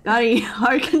 Got any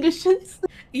heart conditions?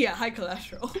 Yeah, high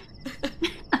cholesterol.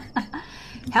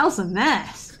 How's a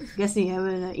mess? Guessing you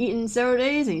haven't eaten several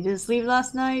days, and you didn't sleep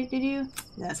last night, did you?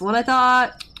 That's what I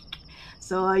thought.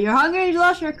 So you're hungry and you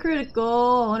lost your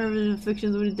critical. I wonder if the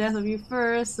afflictions with the death of you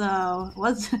first.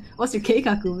 What's your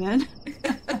keikaku, man?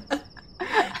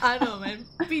 I know, man.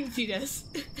 Pinchy des.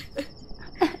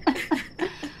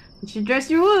 You should dress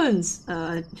your wounds.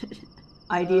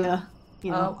 Idea.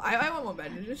 You know. I want more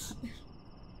bandages.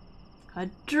 A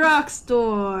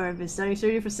drugstore. I've been studying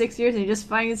surgery for 6 years and you're just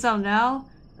finding this out now?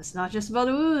 It's not just about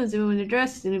the wounds. Even when you're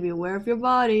dressed, you need to be aware of your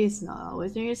body. It's not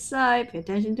always in your sight. Pay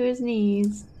attention to his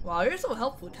needs. Wow, you're so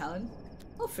helpful, Talon.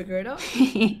 I'll figure it out.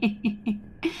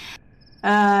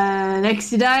 Next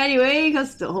to die anyway,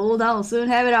 because the whole town will soon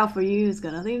have it out for you. It's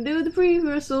got nothing to do with the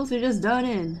pre-rehearsals, you're just done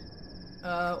in.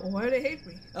 Why do they hate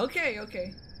me? Okay.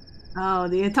 Oh,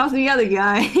 talk to the other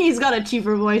guy. He's got a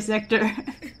cheaper voice actor.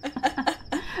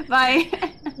 Bye.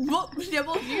 Well, they're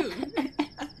both you.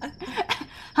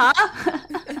 Huh?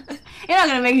 You're not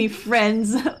gonna make me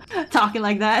friends talking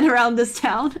like that around this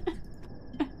town.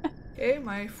 Okay,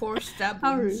 my 4 stab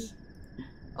How wounds.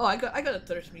 Oh, I got a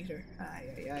thirst meter.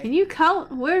 Can you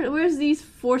count? Where's these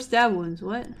 4 stab wounds?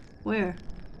 What? Where?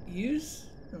 Use?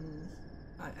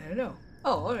 I don't know.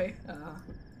 Oh, okay.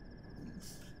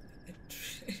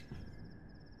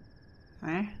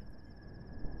 Where?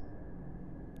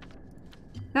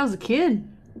 That was a kid.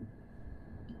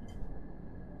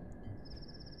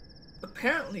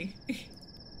 Apparently.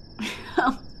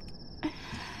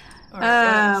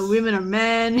 Alright, Women are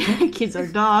men, kids are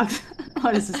dogs.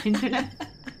 What is this internet?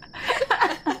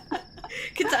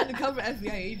 Kids undercover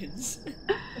FBI agents.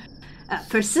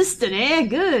 Persistent, eh?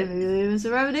 Good. Maybe you'll even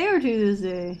survive a day or 2 this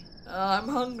day. I'm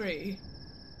hungry.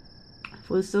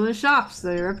 Food's still in shops,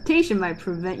 so your reputation might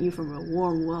prevent you from a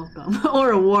warm welcome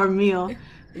or a warm meal.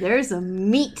 There's a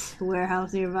meat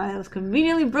warehouse nearby that was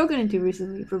conveniently broken into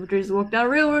recently. Perpetrators walk down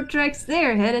railroad tracks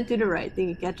there, heading to the right. Think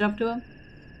you catch up to them?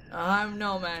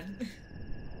 No, man.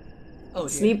 Oh, dear.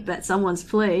 Sleep at someone's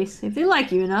place. If they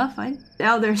like you enough. I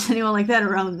doubt there's anyone like that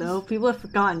around, though. People have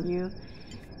forgotten you.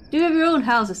 Do you have your own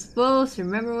house, I suppose?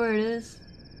 Remember where it is?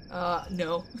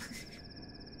 No.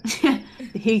 Did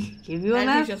he give you a And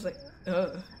map? he's just like,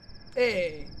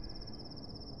 hey.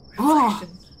 Oh!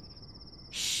 Reflection.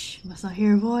 Shh, you must not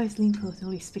hear a voice. Lean close, it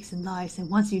only speaks in lies, and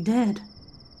once you dead.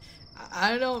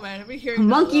 I don't know, man. I've been hearing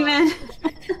Monkey that a man!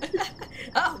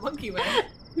 lot. Monkey man.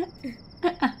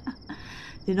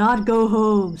 Do not go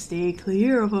home. Stay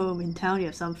clear of home. In town you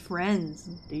have some friends.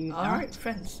 Do you not? Alright,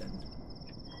 friends then.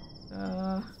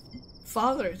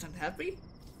 Father is unhappy?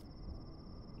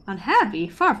 Unhappy?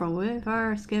 Far from it,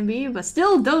 far as can be, but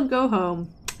still don't go home.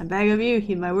 I beg of you,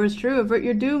 heed my words true, avert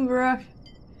your doom, Barak.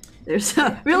 There's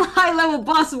a real high level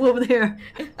boss over there.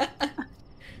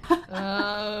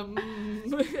 I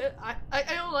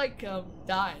don't like,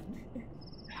 dying.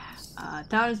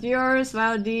 Town is yours,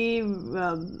 Valdi.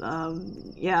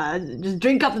 Yeah, just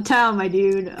drink up the town, my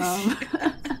dude.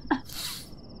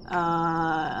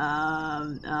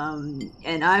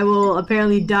 And I will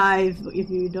apparently die if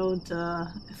you don't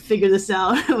figure this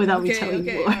out without me telling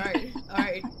you more.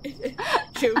 Alright.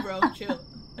 Chill, bro, chill.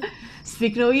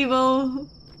 Speak no evil.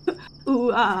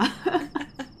 Ooh, ah.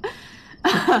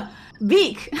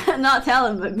 Beak! Not tell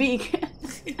him, but Beak.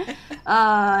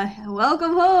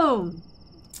 Welcome home.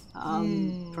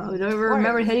 Probably don't even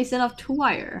remember Hetty sent off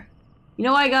Twire. You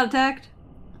know why I got attacked?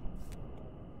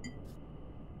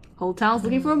 Whole town's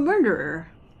looking for a murderer.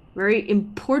 Very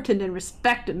important and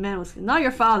respected man was not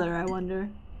your father, I wonder.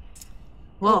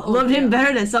 Well, loved him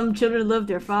better than some children love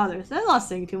their fathers. That's not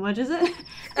saying too much, is it?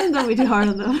 Don't be too hard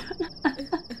on them.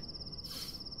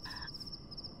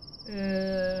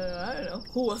 I don't know.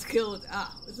 Who was killed?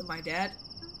 Was it my dad?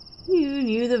 You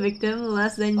knew the victim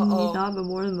less than you thought, but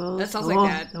more than most. That sounds like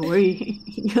Dad. Don't worry,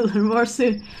 you'll learn more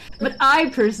soon. But I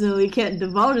personally can't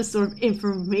divulge this sort of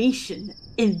information.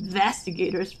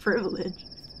 Investigator's privilege.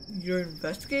 You're an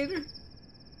investigator?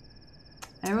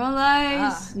 Everyone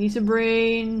lies, needs a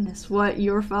brain. That's what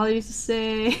your father used to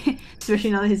say.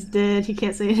 Especially now that he's dead, he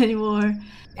can't say it anymore.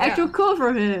 Yeah. Actual quote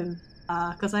from him.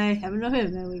 Cause I haven't known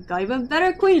him, and we got even better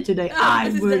acquainted today. I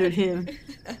murdered him.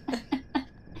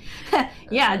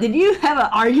 Yeah, did you have an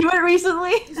argument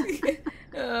recently?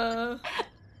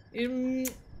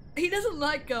 He doesn't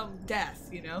like death,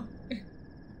 you know.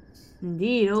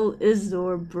 Indeed, old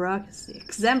Isidore Brock is the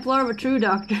exemplar of a true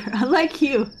doctor, unlike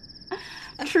you.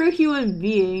 A true human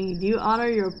being. Do you honor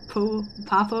your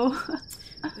papo?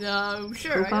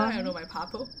 Sure, I know my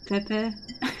papo. Pepe.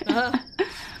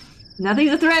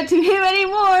 Nothing's a threat to him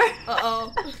anymore.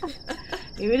 Uh-oh.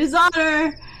 Give it his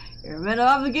honor. You're a man of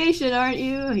obligation, aren't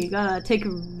you? You gotta take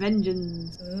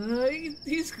vengeance.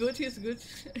 He's good, he's good.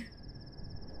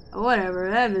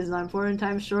 Whatever, that is not important.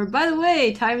 Time's short. By the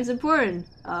way, time is important.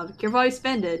 Careful how you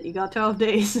spend it. You got 12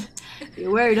 days. Be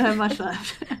aware you don't have much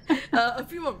left. A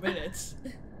few more minutes.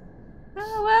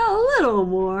 Well, a little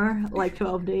more. Like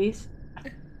 12 days.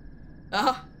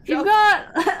 You've 12?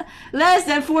 got less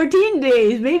than 14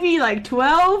 days. Maybe like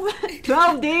 12?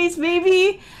 12 days,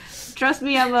 maybe? Trust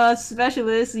me, I'm a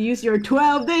specialist. Use your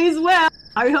 12 days well.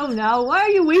 Are you home now? Why are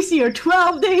you wasting your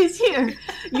 12 days here?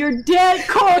 Your dead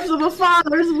corpse of a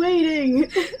father's waiting.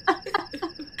 Should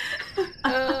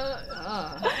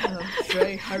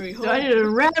I hurry home? Do I need to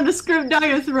ram the script down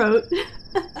your throat?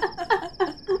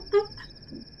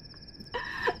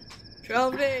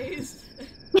 12 days.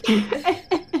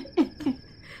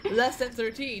 Less than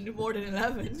 13, more than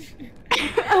 11.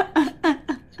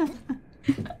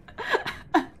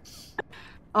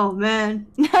 Oh man,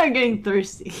 now I'm getting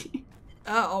thirsty.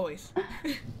 Always.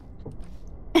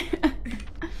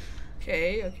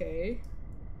 Okay.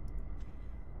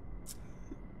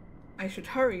 I should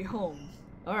hurry home.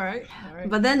 Alright.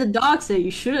 But then the dog said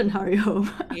you shouldn't hurry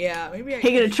home. Yeah, maybe Are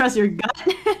you gonna trust your gut?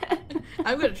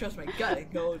 I'm gonna trust my gut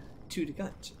and go to the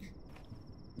gut.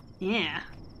 Yeah.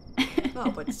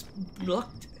 Oh, but it's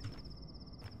blocked.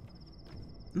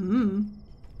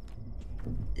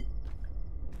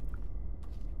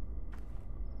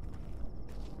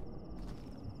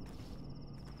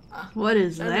 What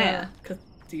is that?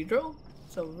 Cathedral?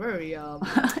 So very,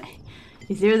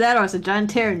 Is either that or it's a giant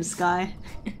tear in the sky.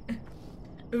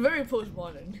 very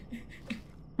postmodern.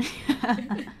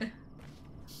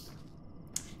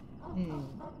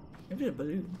 Maybe a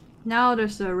balloon. Now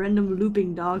there's a random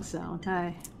looping dog sound.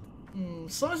 Hi.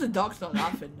 As long as the dog's not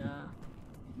laughing,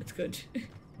 it's good.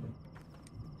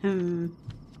 Are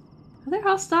there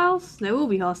hostiles? There will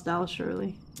be hostiles,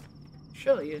 surely.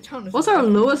 Surely, the town is... What's our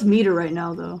lowest meter right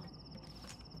now, though?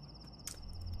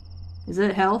 Is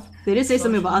it health? They did say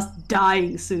something about us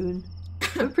dying soon.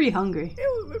 We're pretty hungry. Yeah,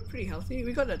 we're pretty healthy.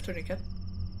 We got a tourniquet.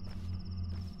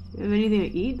 Do you have anything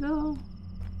to eat, though?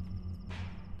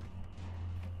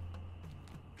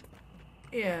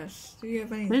 Yes. Do you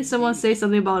have anything? Didn't someone say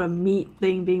something about a meat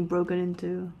thing being broken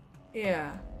into?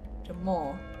 Yeah. The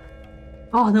mall.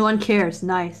 Oh, no one cares.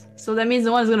 Nice. So that means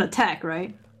no one's gonna attack,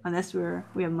 right? Unless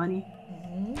we have money.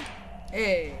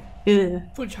 Hey. Yeah.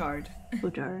 Push hard.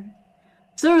 Which are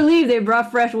so relieved they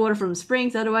brought fresh water from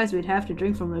springs, otherwise we'd have to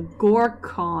drink from a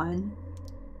Gorkon.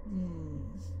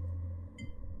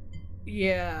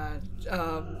 Yeah.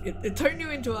 It turned you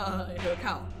into a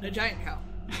cow. A giant cow.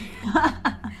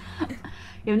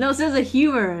 You have no sense of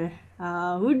humor.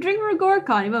 Who'd drink from a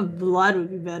Gorkon? Even blood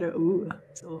would be better. Ooh.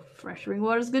 So fresh spring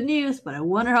water is good news, but I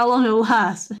wonder how long it'll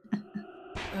last.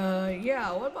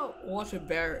 Yeah, what about water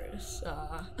bearers?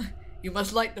 You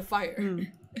must light the fire.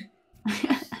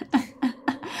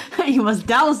 You must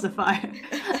douse the fire.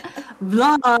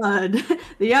 Blood!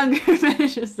 The younger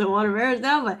manages the water bearers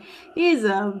down, but he's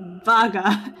a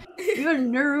baga.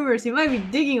 Even rumors he might be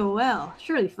digging a well.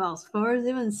 Surely false scores.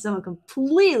 Even someone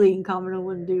completely incompetent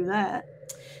wouldn't do that.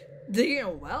 Digging a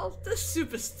well? That's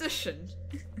superstition.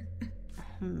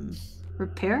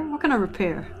 Repair? What kind of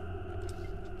repair?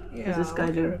 Yeah, does this guy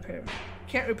what do? can I repair?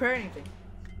 Can't repair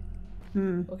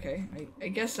anything. Okay, I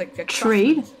guess like a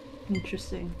Trade? craftsman.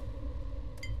 Interesting.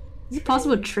 Is it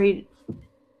possible to trade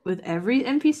with every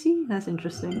NPC? That's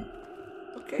interesting.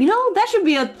 Okay. You know, that should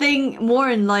be a thing more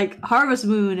in like Harvest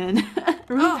Moon and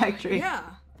Rune Factory. Yeah.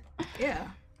 Yeah.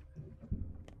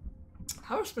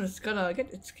 Harvestman's gotta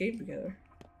get its game together.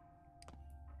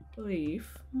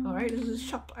 Leave. Alright, this is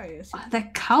shop. I see.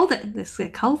 That cow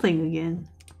thing again.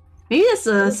 Maybe that's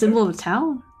a symbol of a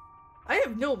town. I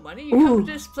have no money. You come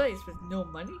to this place with no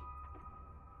money.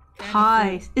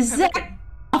 Hi. Is that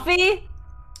coffee?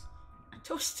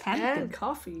 Toast Tempting. and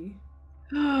coffee.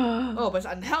 Oh, but it's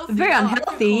unhealthy. Very Oh, I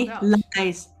unhealthy. got called out.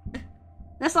 Lies.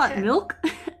 That's not milk?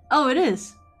 Oh, it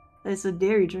is. It's a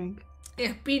dairy drink.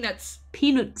 Yeah, peanuts.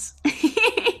 Peanuts.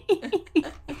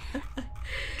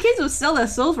 Kids will sell their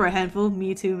souls for a handful.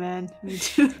 Me too, man. Me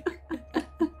too.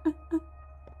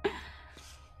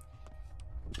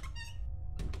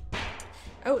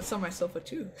 I would sell myself for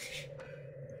two.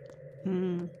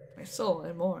 My soul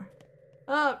and more.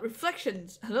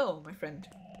 Reflections. Hello, my friend.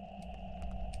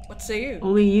 What say you?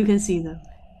 Only you can see them.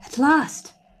 At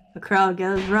last! A crowd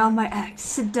gathers around my axe.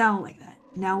 Sit down like that.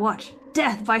 Now watch.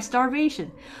 Death by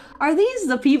starvation. Are these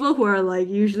the people who are like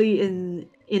usually in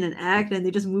an act and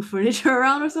they just move furniture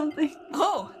around or something?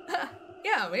 Oh,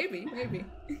 yeah, maybe.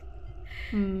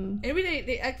 Maybe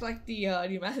they act like the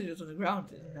messages on the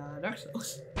ground in Dark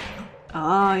Souls.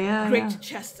 Oh yeah. Great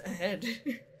chest ahead.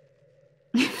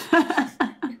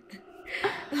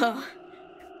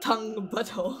 Tongue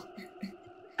butthole.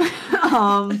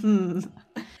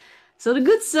 So the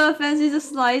good sir fancies a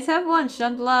slice. Have one,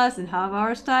 shunt last. In half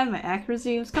hour's time, my act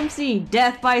resumes. Come see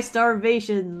Death by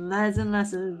Starvation, lads and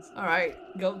lasses. Alright,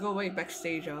 go away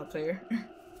backstage, player.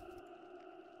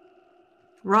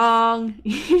 Wrong.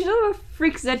 You know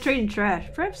freaks that trade in trash.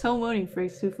 Perhaps homeowning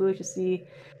freaks too foolish to see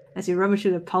as you rummage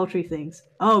through the paltry things.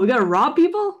 Oh, we gotta rob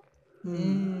people?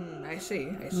 I see.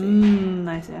 I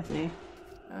see.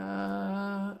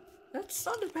 That's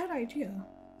not a bad idea.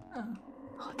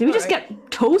 Did we just get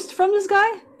toast from this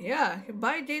guy? Yeah, you can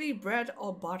buy daily bread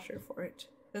or barter for it.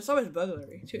 There's always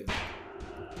burglary, too.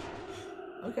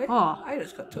 Okay, I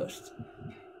just got toast.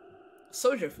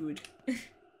 Soldier food.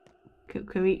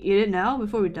 Can we eat it now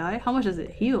before we die? How much does it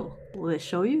heal? Will it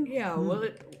show you? Yeah, will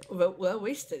I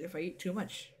waste it if I eat too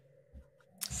much?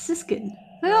 Siskin.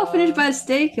 Well, finished by the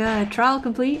steak. Trial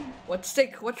complete. What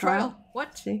steak? What trial?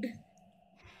 What? Steak.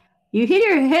 You hit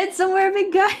your head somewhere,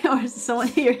 big guy? Or is someone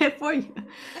hit your head for you?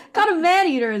 Got a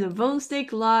man-eater in the bone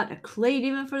steak lot, a clay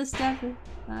demon for the staffer.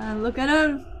 Look at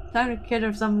him. Time to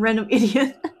get some random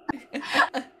idiot.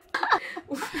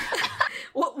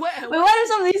 Wait, why do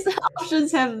some of these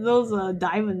options have those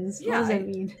diamonds? Yeah, what does that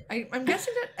mean? I'm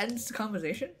guessing that ends the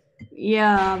conversation.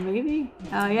 Yeah, maybe.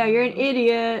 Yeah, you're an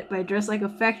idiot, but dressed like a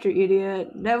factory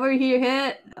idiot. Never hear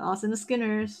hit. Lost in the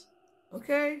Skinners.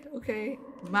 Okay.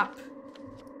 Map.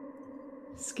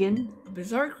 Skin? A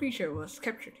bizarre creature was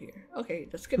captured here. Okay,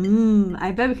 the skin.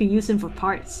 I bet we could use him for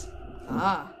parts.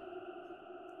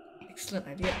 Excellent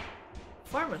idea.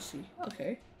 Pharmacy.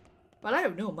 Okay. But I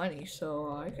have no money,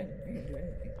 so I can do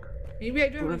anything. Maybe I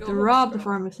do have to rob the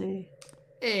pharmacy.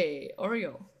 Hey,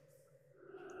 Oreo.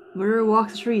 Murderer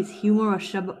walks the streets. Humor or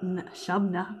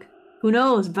Shabnak. Who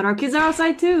knows? But our kids are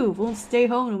outside too. Won't stay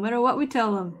home no matter what we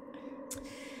tell them.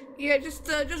 Yeah, just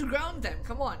ground them.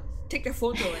 Come on. Take their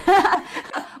photo away.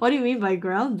 What do you mean by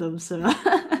ground them, sir?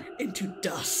 Into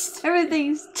dust.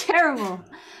 Everything's terrible.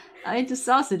 I ate the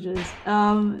sausages.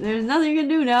 There's nothing you can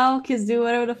do now. Kids do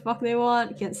whatever the fuck they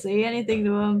want. Can't say anything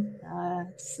to them.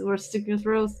 We're sticking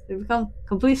throats. They become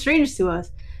complete strangers to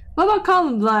us. What about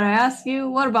common blood, I ask you?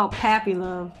 What about Pappy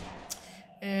Love?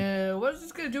 What is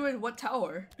this gonna do in what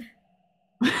tower?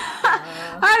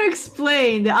 How to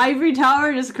explain? The ivory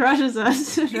tower just crushes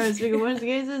us. Trying to speak words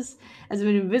against us as an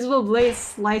invisible blade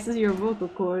slices your vocal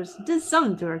cords. It did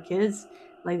something to our kids.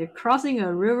 Like they're crossing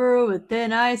a river with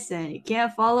thin ice and you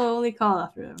can't follow, only call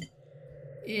after them.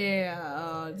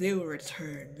 Yeah, they will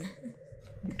return.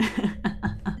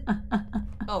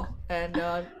 Oh, and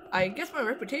I guess my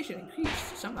reputation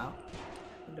increased somehow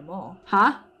in the mall.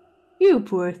 Huh? You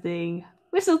poor thing.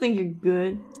 We still think you're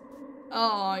good.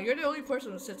 Oh, you're the only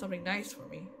person who said something nice for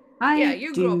me. Yeah,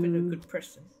 you grew up in a good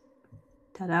person.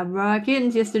 Ta-da, brought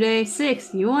kittens yesterday.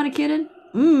 6. You want a kitten?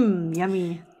 Mmm,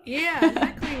 yummy. Yeah,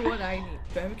 exactly what I need.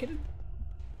 Do I have a kitten?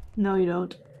 No, you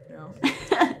don't. No.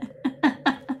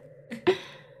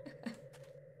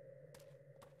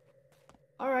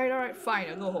 Alright, fine,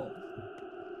 I'll go home.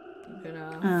 I'm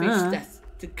gonna face death,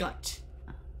 the gut.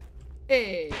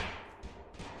 Hey!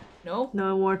 No?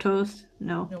 No more toast?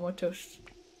 No. No more toast.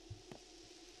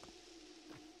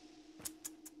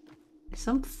 Is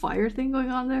some fire thing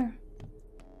going on there?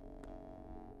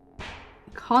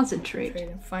 Concentrate. Try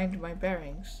and find my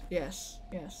bearings. Yes.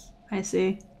 I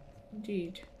see.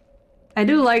 Indeed. I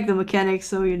do like the mechanics,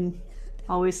 so you can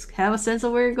always have a sense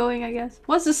of where you're going, I guess.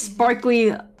 What's this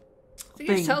sparkly I think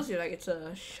thing? it tells you like it's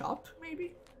a shop,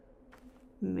 maybe?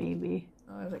 Maybe.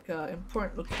 It's like an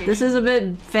important location. This is a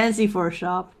bit fancy for a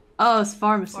shop. Oh, it's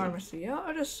pharmacy. Pharmacy, yeah.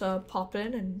 I'll just pop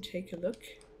in and take a look.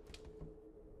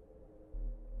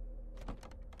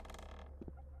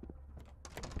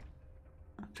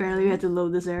 Apparently we had to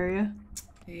load this area.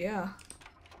 Yeah.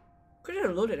 Could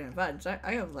have loaded in advance. I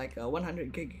have like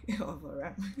 100 gig of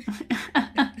RAM.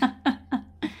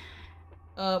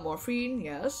 Morphine,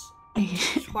 yes.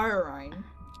 Twirine.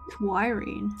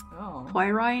 Twirine. Oh.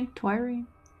 Twirine?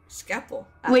 Scalpel.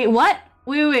 Wait, what?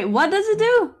 Wait, what does it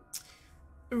do?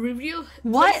 Reveal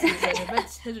What? places and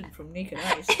events hidden from naked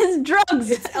eyes. It's drugs!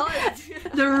 It's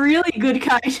LSD. The really good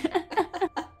kind. This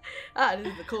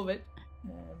is the COVID.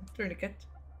 Tourniquet.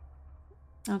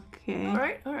 Okay.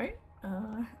 Alright.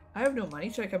 I have no money,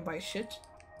 so I can buy shit.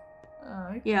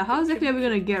 Yeah, how exactly are we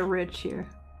gonna get rich here?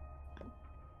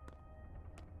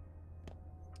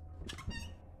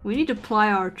 We need to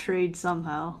ply our trade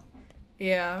somehow.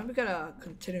 Yeah, we gotta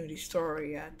continue the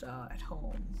story at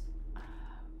home.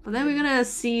 But then we're gonna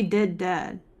see Dead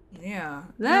Dad. Yeah.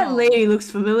 That lady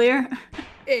looks familiar.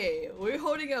 Hey, we're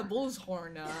holding a bull's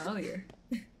horn earlier.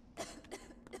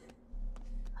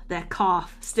 That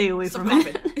cough. Stay away Stop from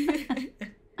it. coughing.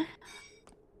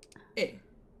 Hey.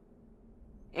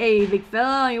 Hey, big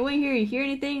fella, on your way here, you hear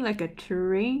anything? Like a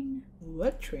train?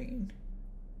 What train?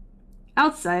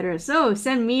 Outsiders. So,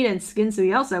 send meat and skins to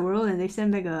the outside world, and they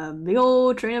send back a big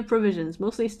old train of provisions.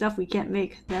 Mostly stuff we can't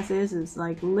make. That is, it's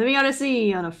like living out at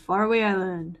sea on a faraway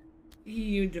island.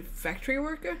 You the factory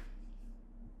worker?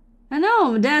 I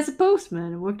know, my dad's a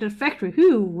postman. Worked at a factory.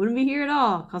 Who wouldn't be here at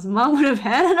all? Cause mom would have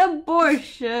had an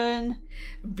abortion.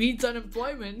 Beats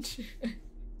unemployment.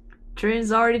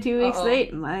 Train's already 2 weeks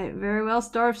late. Might very well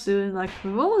starve soon. Like,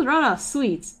 we've almost run out of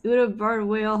sweets. Uda bartered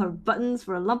away all her buttons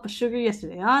for a lump of sugar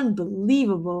yesterday.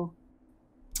 Unbelievable.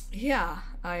 Yeah,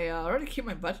 I already keep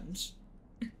my buttons.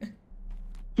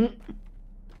 Did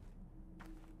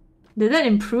that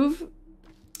improve?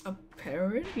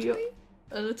 Apparently,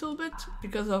 a little bit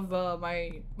because of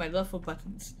my love for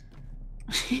buttons.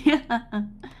 Yeah.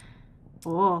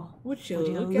 Oh, Would you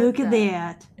look at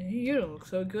that? You don't look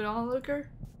so good on looker.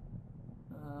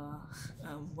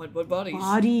 What bodies?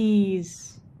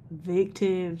 Bodies.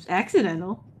 Victims.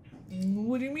 Accidental.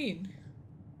 What do you mean?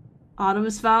 Autumn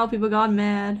is foul, people got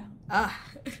mad. Ah,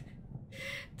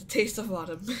 the taste of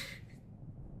autumn.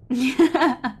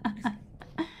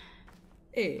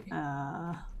 Hey.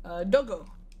 Doggo.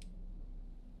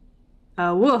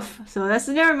 Woof. So that's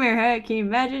the nightmare, hey? Can you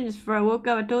imagine? Just before I woke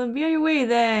up, I told him, be on your way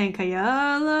then.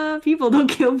 Kayala. People don't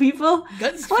kill people.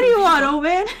 Guns What do you want, old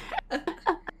man?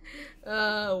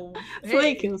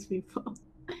 Flay kills people.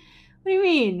 What do you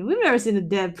mean? We've never seen a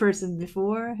dead person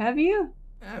before, have you?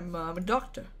 I'm a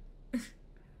doctor.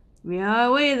 Be on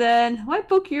our way then. Why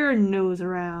poke your nose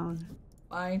around?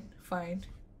 Fine.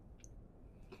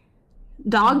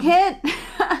 Doghead?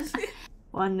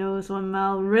 One nose, one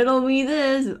mouth. Riddle me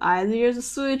this. If either ear's a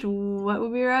switch, what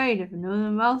would be right? If a nose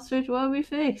and mouth switch, what would be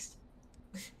fixed?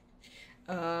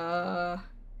 Yeah.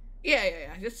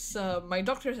 Just my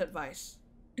doctor's advice.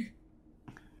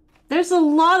 There's a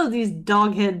lot of these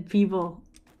doghead people.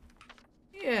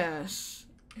 Yes.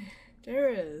 There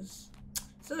is.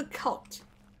 It's a cult.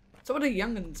 It's what the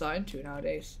youngins are into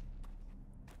nowadays.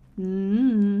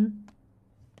 Hmm.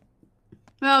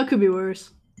 Well, it could be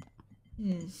worse.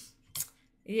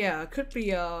 Yeah, it could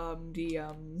be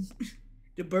the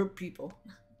burp people.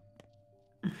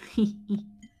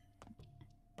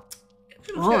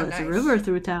 Oh, there's a river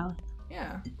through town.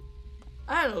 Yeah.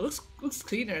 I don't know, looks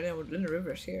cleaner than the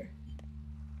rivers here.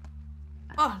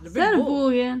 Oh, the Is big that a bull. bull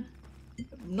again?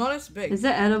 Not as big. Is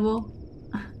that edible?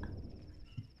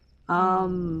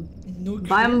 No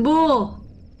Buy him bull!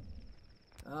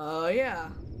 Yeah.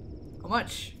 How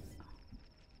much?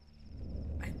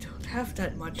 I don't have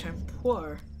that much, I'm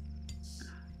poor.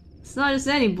 It's not just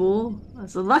any bull.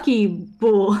 It's a lucky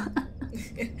bull.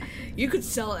 You could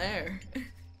sell air.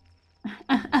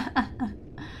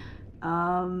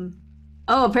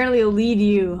 Oh, apparently it'll lead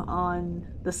you on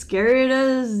the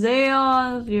scariest day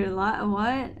of your life.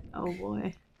 What? Oh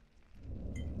boy.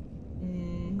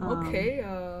 Okay,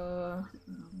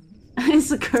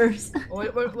 It's a curse.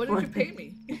 what did you pay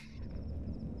me?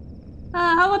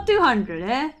 How about 200,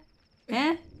 eh?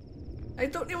 Eh? I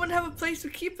don't even have a place to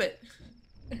keep it.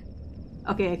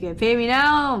 Okay, pay me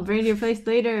now, bring it to your place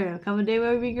later. Come a day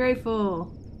where we'll be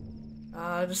grateful.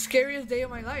 The scariest day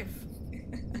of my life.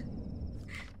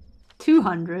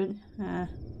 200?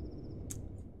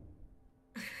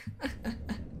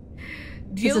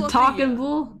 It's a talking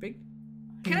bull? Big...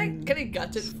 Can I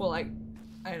gut it for like,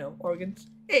 I don't know, organs?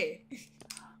 Hey,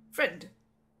 friend.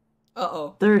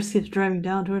 Uh-oh. Thirst is driving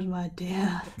down towards my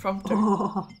death. Prompter.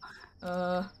 Oh.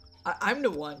 I'm the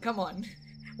one, come on.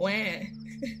 Wah.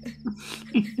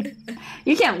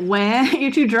 You can't wah.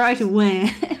 You're too dry to wah.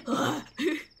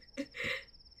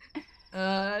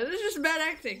 This is just bad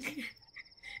acting.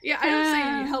 Yeah, I don't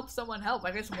say you help someone help,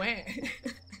 I just wah.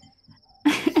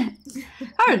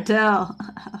 Hard to tell.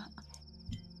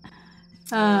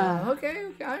 Okay,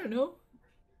 I don't know.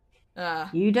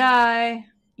 You die.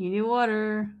 You need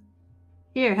water.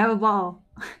 Here, have a bottle.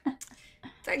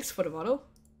 Thanks for the bottle.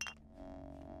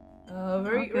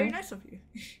 Very nice of you.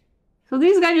 So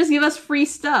these guys just give us free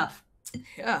stuff.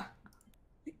 Yeah.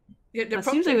 Yeah, It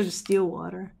seems like we just steal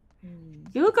water.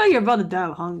 You look like you're about to die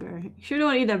of hunger. You sure don't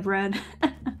want to eat that bread.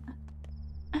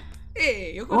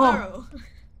 Hey, Yokonaro.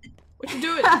 What you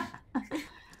doing?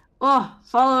 Oh,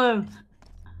 follow him.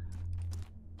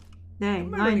 Dang,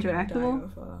 I'm not already gonna interactable? die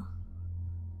of,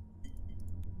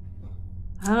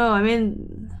 I don't know, I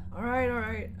mean...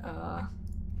 Alright.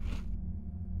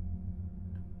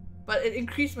 But it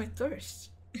increased my thirst.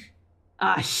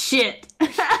 Ah, shit!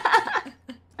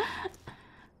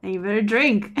 Then you better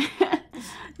drink.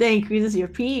 That increases your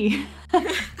pee.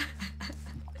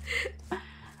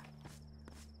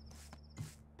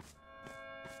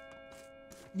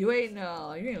 You ain't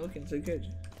looking so good.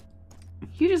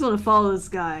 You just want to follow this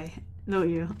guy, don't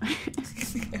you?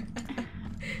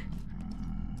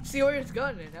 See where it's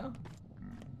gone now.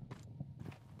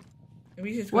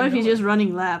 Maybe he's What if he's just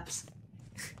running laps?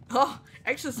 Oh,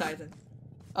 exercising.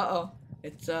 Uh-oh.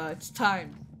 It's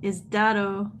time. It's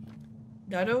Dado.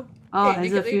 Dado? Oh, Hey,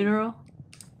 is it a funeral?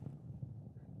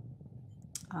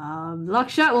 Lock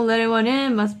shot won't let anyone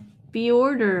in. Must be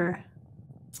order.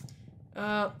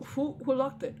 Who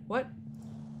locked it? What?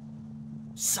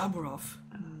 Saburov.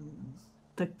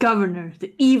 The governor,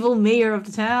 the evil mayor of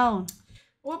the town.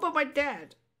 What about my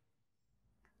dad?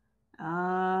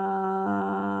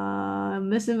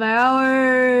 Missing by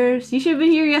hours. You should have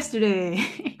been here yesterday.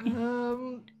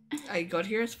 I got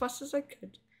here as fast as I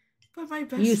could, but my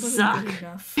best You wasn't suck. good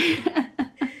enough.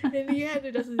 In the end,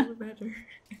 it doesn't even matter.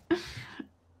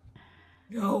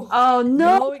 No. Oh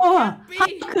no! No, it can't be. How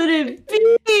could it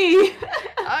be?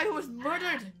 I was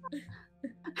murdered.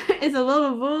 It's a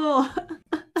little bull.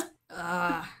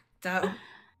 That.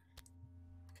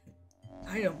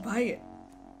 I don't buy it.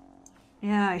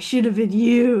 Yeah, it should have been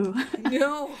you.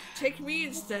 No, take me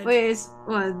instead. Wait,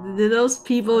 what? Did those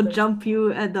people jump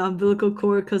you at the umbilical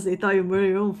cord because they thought you murdered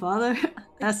your own father?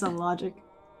 That's some logic.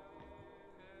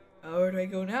 Where do I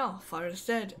go now? Father's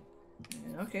dead.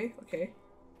 Okay.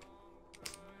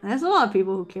 There's a lot of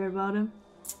people who care about him.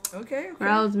 Okay.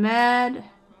 Crowd's mad,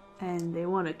 and they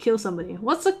want to kill somebody.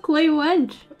 What's a clay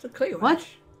wench? What's a clay wench? What?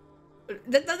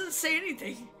 That doesn't say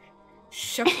anything.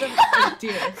 Shut them. Oh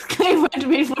dear. Clay wench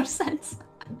made more sense.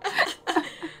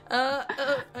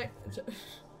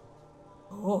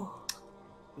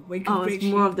 Wake Oh, it's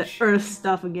more of the earth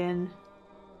stuff again.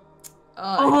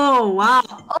 Uh, Oh, wow.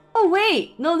 Oh,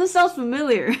 wait. No, this sounds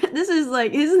familiar. This is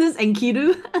like, isn't this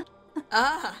Enkidu?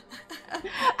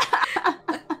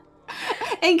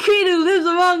 Enkidu lives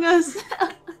among us.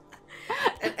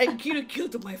 and Kira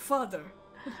killed my father.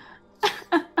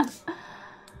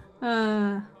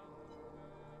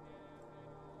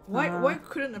 Why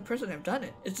couldn't a person have done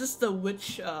it? Is this the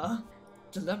witch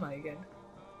dilemma again?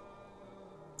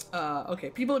 Okay,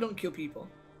 people don't kill people.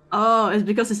 Oh, it's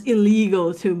because it's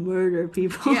illegal to murder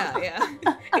people. Yeah, yeah.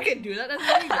 You can do that, that's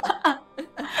illegal.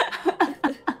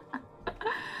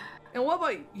 And what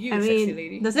about you, sexy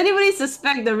lady? Does anybody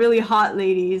suspect the really hot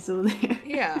ladies over there?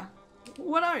 Yeah.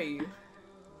 What are you?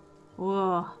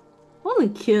 Whoa. Only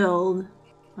killed.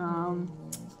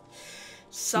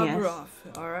 Saburov.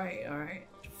 Yes. Alright, alright.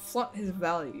 Flaunt his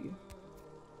value.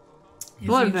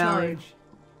 What value? Charge.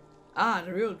 Ah,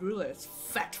 the real ruler is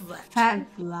Fat Vlad. Fat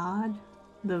Vlad?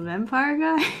 The vampire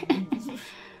guy?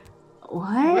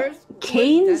 What?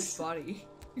 Kane's? Where's body?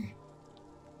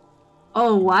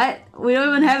 Oh, what? We don't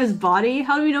even have his body?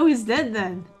 How do we know he's dead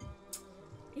then?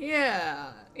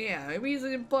 Yeah, maybe he's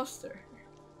an imposter.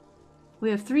 We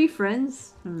have 3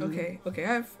 friends. Okay,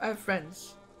 I have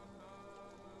friends.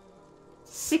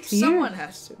 6 years? Someone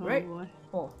has to, right? Boy.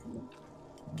 Oh.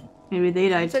 Maybe they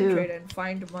died too. Concentrate and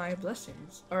find my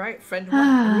blessings. Alright, friend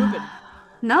 1, Ruben.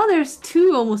 Now there's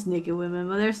 2 almost naked women,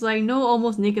 but there's like no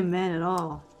almost naked men at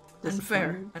all.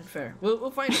 Unfair.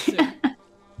 We'll find it soon.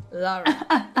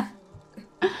 Lara.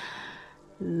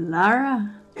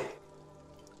 Lara?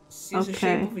 Sees the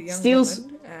shape of a young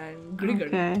woman, and Grigor.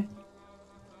 Okay.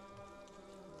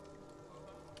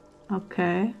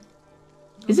 Okay.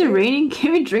 Is it raining?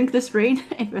 Can we drink this rain?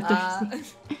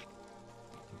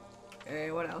 Okay,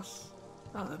 what else?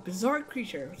 Oh, a bizarre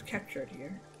creature was captured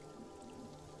here.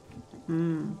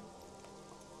 Oh,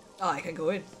 I can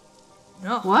go in.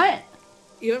 No. What?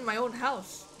 Even my own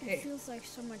house. Hey. It feels like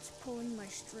someone's pulling my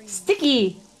strings.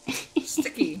 Sticky!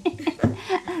 Sticky.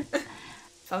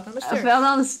 Fell down the stairs. I fell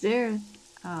down the stairs.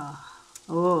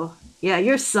 Oh. Yeah,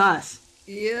 you're sus.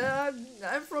 Yeah,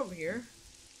 I'm from here.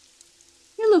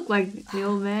 You look like the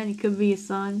old man. You could be his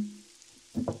son.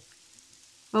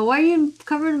 But why are you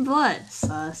covered in blood?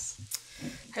 Sus.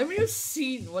 Haven't you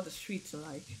seen what the streets are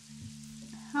like?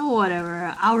 Oh,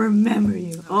 whatever. I'll remember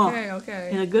you. Okay.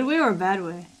 In a good way or a bad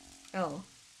way? L.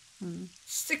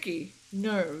 Sticky.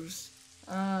 Nerves.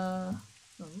 Okay.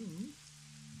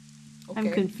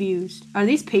 I'm confused. Are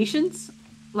these patients?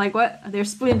 Like what? They're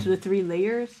split into the 3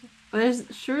 layers?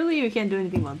 But surely we can't do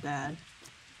anything about that.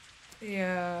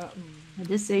 Yeah. I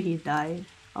did say he died.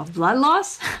 Of blood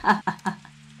loss?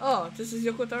 Oh, this is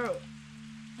Yoko Taro.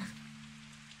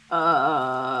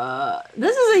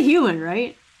 This is a human,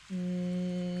 right?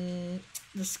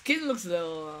 The skin looks a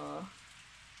little,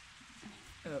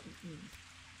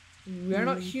 we are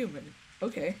not human.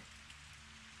 Okay.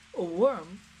 A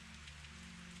worm?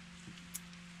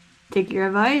 Take your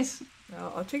advice.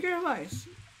 I'll take your advice.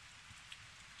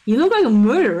 You look like a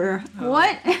murderer.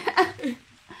 What?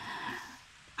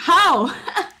 How?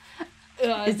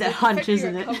 It's that hunch,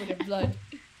 isn't it? Covered in blood.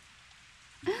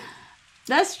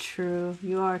 That's true.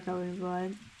 You are covered in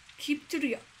blood. Keep to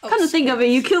the. Come to think of it,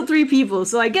 you killed 3 people,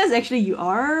 so I guess actually you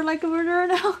are like a murderer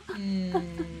now.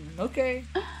 Okay.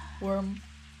 Worm.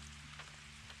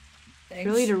 Thanks.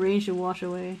 Really, the rain should wash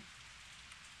away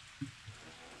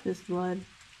this blood.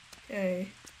 Okay.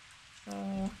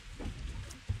 I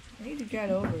need to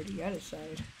get over the other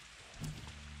side.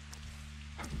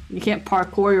 You can't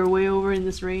parkour your way over in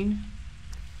this rain.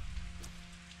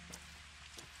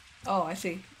 Oh, I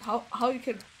see. How far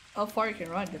you can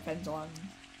run depends on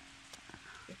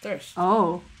your thirst.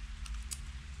 Oh.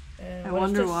 And I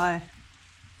wonder why.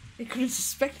 They couldn't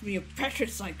suspect me of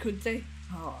patricide, could they?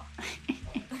 Oh.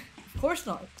 Of course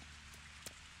not.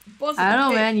 I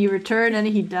don't know, man. You return and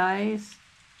he dies.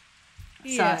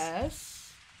 Yes.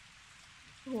 Sus.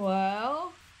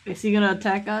 Well. Is he gonna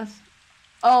attack us?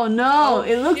 Oh no!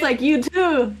 It looks like you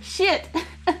too. Shit.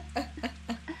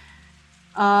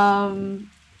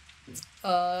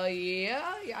 Yeah,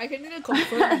 I can either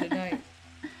confirm or deny.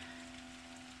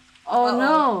 Oh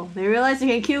no! They realized they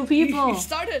can kill people. You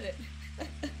started it.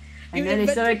 And then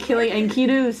they started killing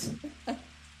Enkidus.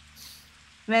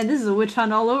 Man, this is a witch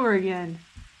hunt all over again.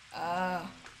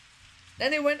 Then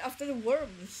they went after the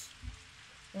worms.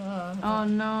 Oh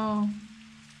no.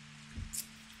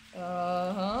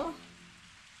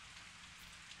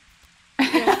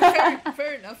 Yeah,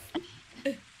 fair enough.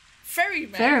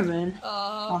 Ferryman. Ferryman?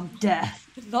 On death.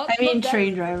 Not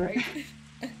train driver. Right?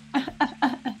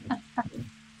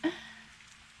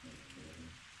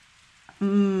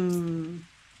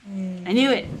 I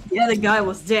knew it. The other guy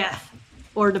was death.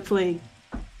 Or the plague.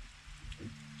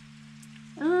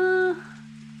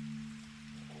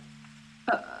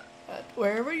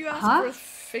 Wherever you ask for a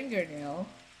fingernail.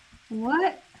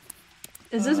 What?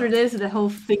 Is this related to the whole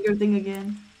finger thing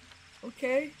again?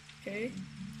 Okay.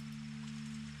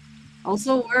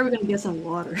 Also, where are we gonna get some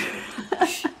water?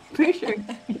 Pretty sure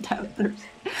you have thirst.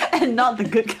 And not the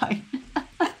good kind.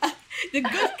 The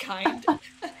good kind.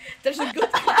 There's a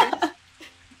good kind.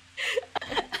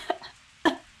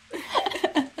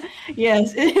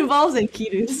 Yes, it involves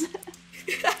Enkidu's.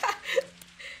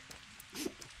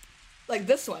 Like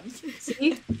this one.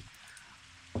 See?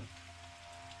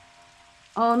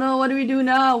 Oh no, what do we do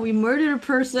now? We murdered a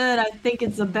person. I think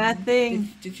it's a bad thing.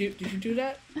 Did you do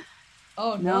that?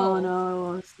 Oh No,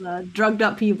 no. no, it's drugged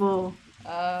up people.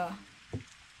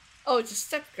 Oh, it's a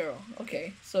step girl.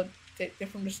 Okay, so they're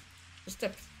from the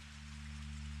steps.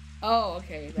 Oh,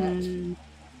 okay, that.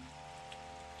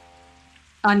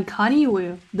 Uncanny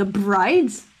Will. The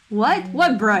brides? What?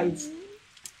 What brides?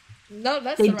 No,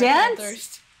 that's They the right dance?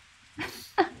 thirst.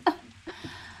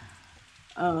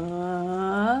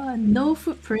 No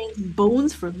footprints,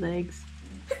 bones for legs.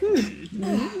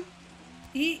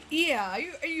 Yeah,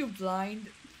 are you blind?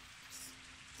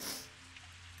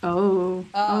 Oh,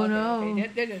 Oh, okay, no. okay.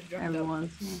 They're just drugged up.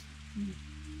 Everyone's.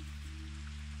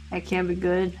 That can't be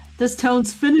good. This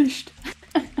town's finished.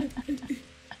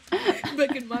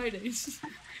 Back in my days,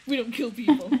 we don't kill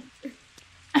people.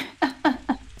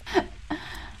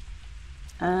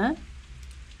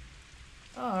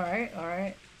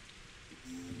 Alright.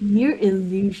 Mere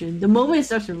illusion. The moment it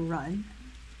starts to run.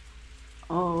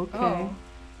 Oh, okay. Oh.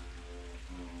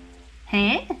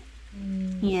 Huh?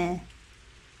 Yeah.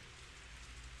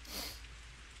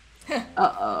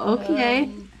 Okay.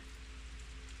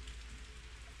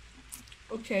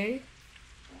 Okay.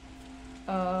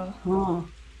 Oh.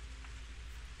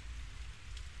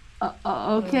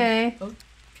 Okay.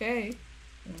 Okay.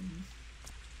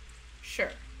 Sure.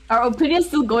 Are opinions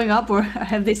still going up, or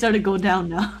have they started to go down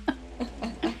now?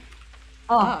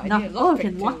 I need a Oh, you lockpick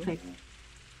can too. lockpick.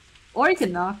 Or you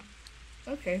can knock.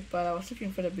 Okay, but I was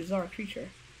looking for the bizarre creature.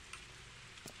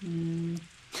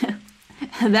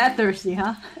 That thirsty,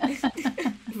 huh?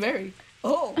 Very.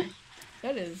 Oh,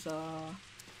 that is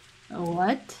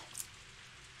What?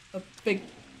 a big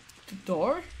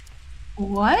door.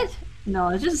 What? No,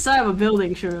 it's just the side of a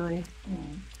building, surely.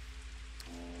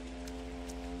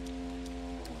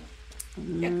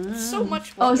 Yeah, so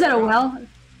much water. Oh, is that a around. well?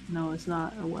 No, it's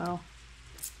not a well.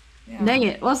 Yeah. Dang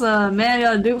it, what's a man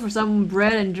gotta do for some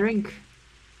bread and drink?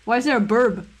 Why is there a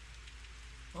burb?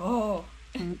 Oh.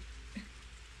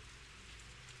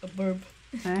 A burb.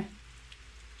 Eh?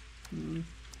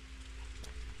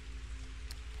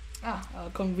 A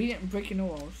convenient break in the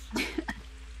walls.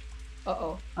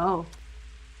 Uh-oh. Oh.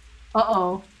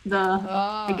 Uh-oh.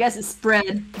 I guess it's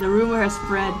spread. The rumor has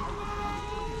spread.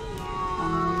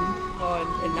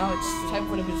 Oh, and now it's time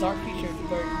for the bizarre creature to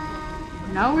burn.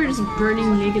 Now we're just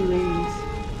burning naked ladies.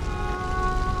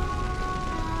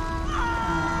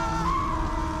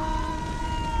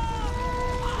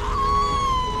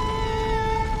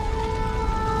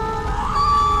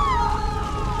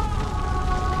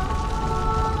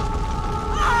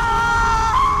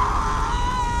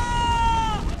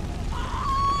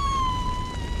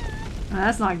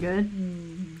 That's not good.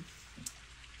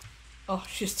 Oh,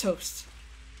 she's toast.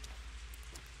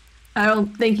 I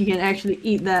don't think you can actually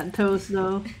eat that toast,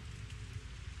 though.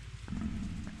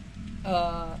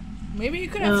 Maybe you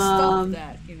could have stopped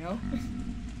that, you know?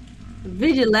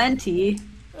 Vigilante?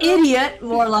 Idiot,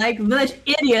 more like. Village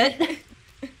idiot.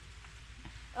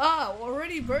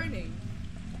 Already burning.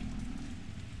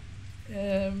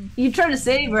 You trying to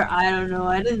save her? I don't know.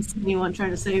 I didn't see anyone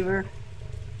trying to save her.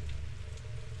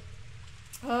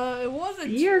 It wasn't.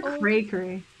 You're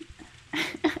cray-cray.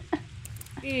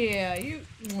 Yeah, you.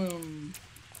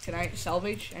 Can I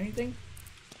salvage anything?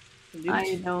 Loot?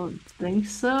 I don't think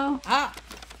so. Ah!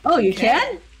 Oh, you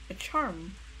can? A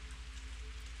charm.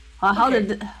 How Okay.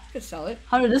 did Could sell it.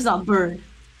 how did this not burn?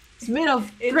 It's made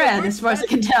of It thread, burns as far as I bad.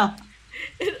 can tell.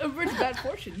 It averts bad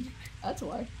fortune. That's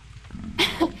why.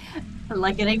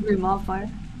 Like an angry mob fire.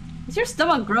 Is your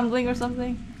stomach grumbling or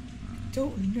something?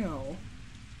 Don't know.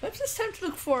 Perhaps it's time to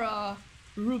look for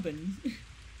Reuben.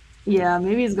 Yeah,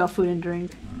 maybe he's got food and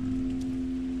drink.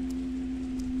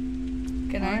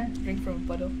 Can I drink from a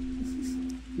puddle?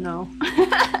 No.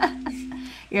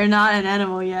 You're not an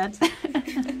animal yet.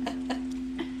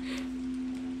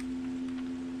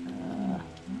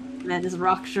 Man, this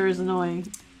rock sure is annoying.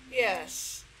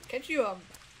 Yes. Can't you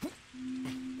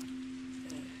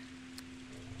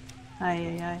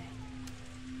Aye.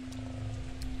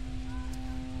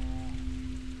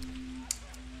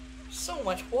 So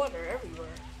much water everywhere.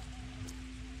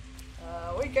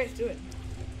 What are you guys doing?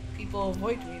 People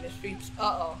avoid me in the streets.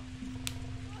 Uh-oh.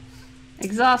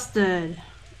 Exhausted.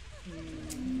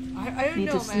 I don't Need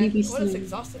know, to man. sleepy What does sleep.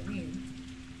 exhausted mean?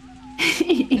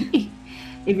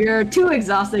 If you're too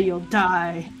exhausted, you'll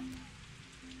die.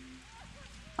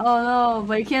 Oh no,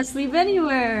 but you can't sleep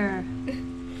anywhere.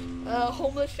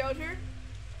 Homeless shelter?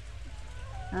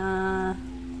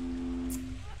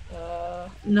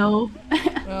 No.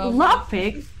 Well,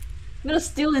 Lockpick? I'm gonna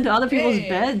steal into other people's Hey.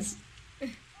 beds.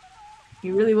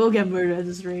 You really will get murdered at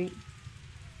this rate.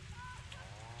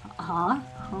 Huh?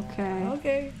 Okay.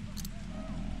 Okay.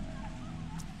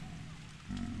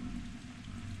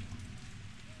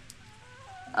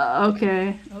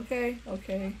 Okay.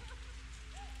 Okay.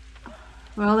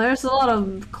 Well, there's a lot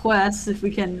of quests if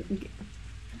we can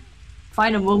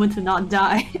find a moment to not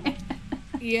die.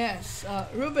 Yes,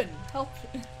 Ruben, help.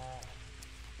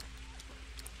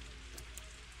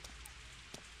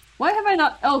 Why have I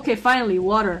not? Oh, okay, finally,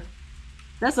 water.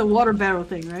 That's a water barrel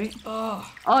thing, right?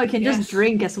 Oh, Oh, you can yes. just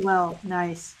drink as well.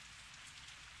 Nice.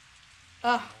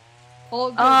 All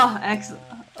good. Oh, excellent.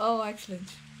 Oh,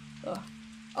 excellent.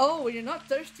 Oh, when you're not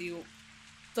thirsty,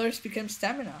 thirst becomes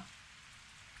stamina.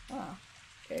 Ah,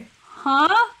 okay.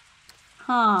 Huh?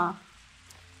 Huh.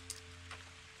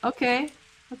 Okay.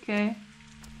 Okay.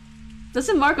 Does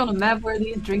it mark on the map where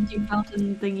these drinking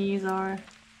fountain thingies are?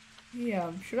 Yeah,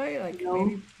 should I No.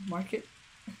 maybe mark it?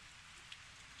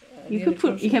 You near could the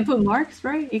put. You coast? can put marks,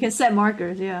 right? You can set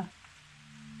markers. Yeah.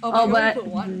 Oh, Oh, you only but put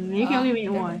one. you can only meet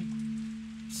damn it.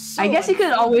 one. So I guess you could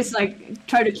unfair. always like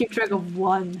try to keep track of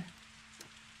one.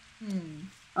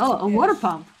 Oh, a water Yes.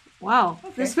 pump. Wow,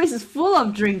 Okay. this place is full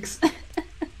of drinks.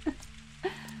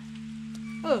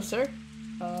 Hello, sir.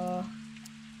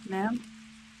 Ma'am?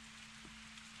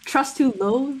 Trust too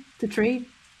low to trade?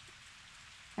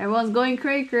 Everyone's going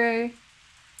cray-cray.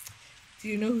 Do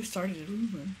you know who started the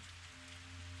rumor?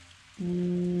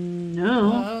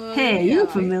 No. Hey, you yeah,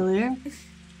 look familiar.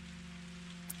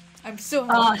 I'm still.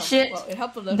 Oh shit. Well, it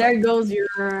helped a little. There goes your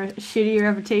shitty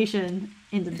reputation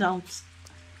in the dumps.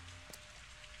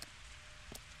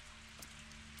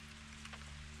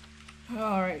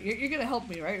 All right, you're gonna help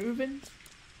me, right, Ruben?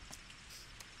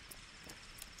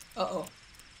 Uh-oh.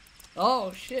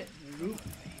 Oh shit.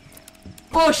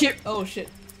 Oh shit. Oh shit.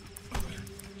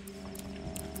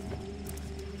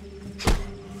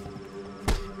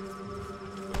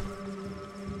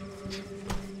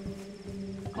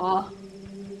 Oh.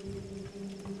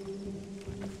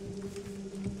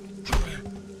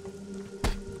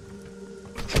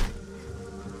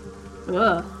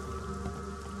 Ugh.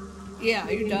 Yeah,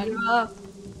 are you done?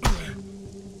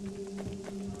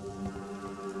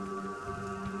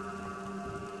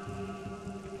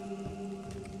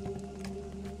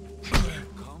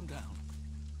 Calm down.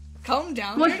 Calm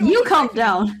down. What? You're the You one calm attacking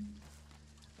down. me.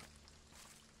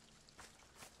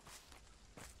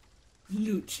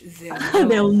 Loot them.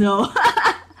 They'll know.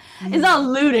 It's not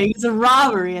looting, it's a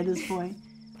robbery at this point.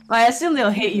 But I assume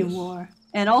they'll hate you Jesus. more.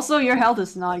 And also your health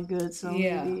is not good, so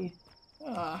Yeah. maybe.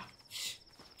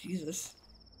 Jesus.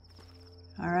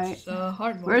 Alright. It's a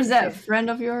hard one. Where's that Okay. friend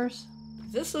of yours?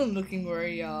 This one looking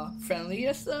very friendly.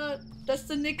 That's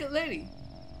the naked lady.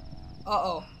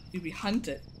 Uh-oh. You'll be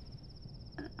hunted.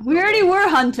 We already were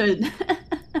hunted.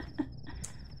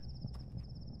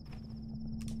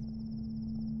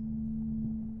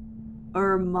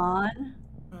 Erman?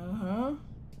 Uh-huh.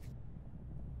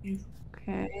 You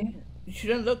Okay.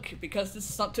 shouldn't look because this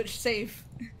is not Twitch safe.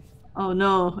 Oh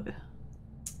no.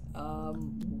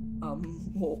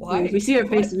 Why? If we see her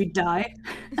face, What? we die.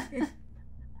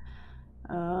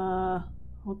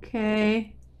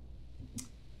 Okay.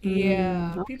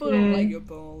 Yeah, people don't like okay. your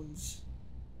bones.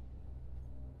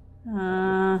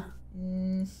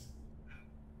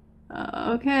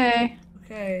 Okay.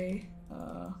 Okay.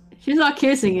 She's not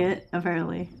kissing it,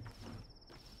 apparently.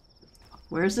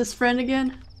 Where's this friend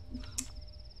again?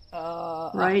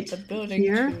 Right The building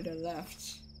here? to the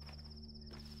left.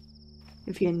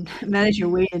 If you can manage your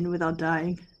way in without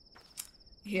dying.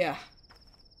 Yeah.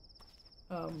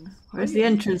 Where's the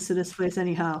entrance to this place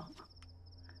anyhow?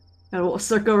 Gotta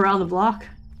circle around the block?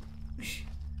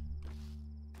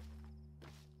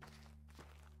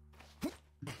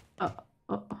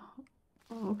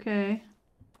 Okay.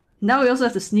 Now we also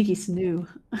have the sneaky snoo.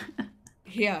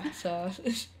 Yeah, it's a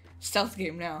stealth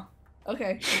game now.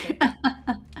 Okay.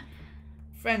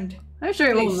 Friend. I'm sure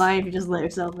it won't Please. mind if you just let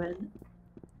yourself in.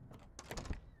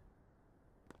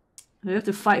 We have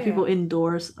to fight people Yeah.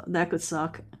 indoors. That could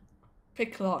suck.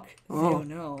 Pick lock. Oh. They'll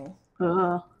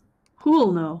know.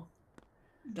 Who'll know?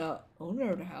 The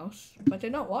owner of the house. But they're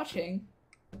not watching.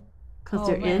 Because Oh,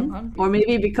 they're man, I'm in? hungry. Or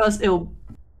maybe because it'll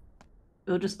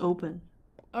just open.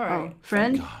 Alright. Oh,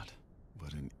 friend? God,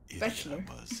 what an idiot Bachelor.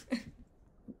 I was.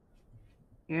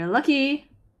 You're lucky.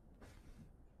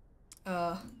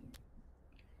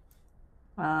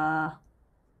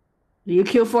 Do you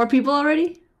kill 4 people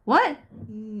already? What?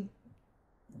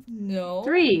 No.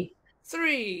 3.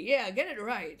 3. Yeah, get it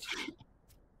right.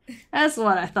 That's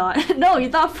what I thought. No, you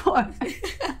thought 4.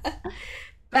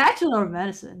 Bachelor of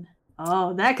Medicine.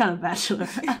 Oh, that kind of bachelor.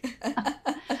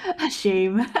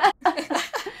 Shame.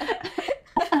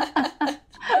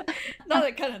 Not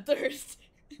that kind of thirst.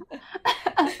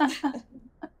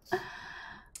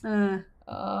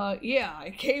 Yeah,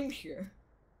 I came here.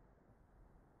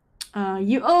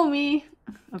 You owe me,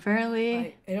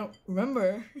 apparently. I don't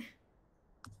remember.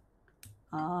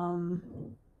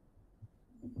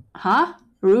 Huh?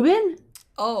 Ruben?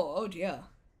 Oh dear.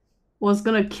 Was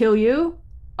gonna kill you?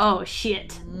 Oh,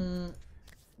 shit.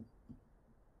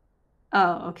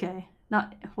 Oh, okay.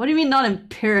 Not. What do you mean not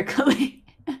empirically?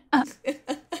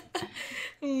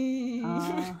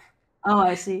 Oh,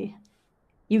 I see.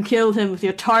 You killed him with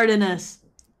your tardiness.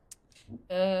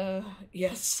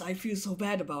 Yes, I feel so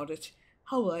bad about it.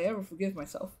 How will I ever forgive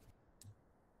myself?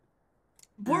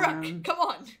 Burak, come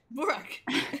on, Burak.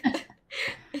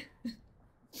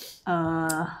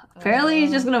 Apparently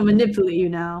he's just gonna manipulate you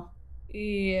now.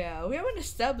 Yeah, we haven't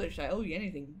established I owe you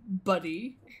anything,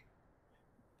 buddy.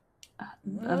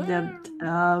 Yeah.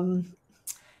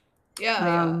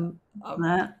 Yeah.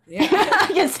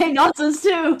 I can say nonsense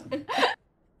too.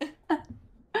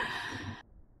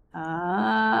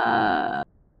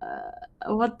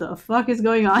 What the fuck is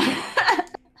going on?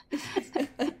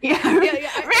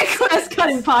 Request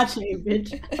cutting pache,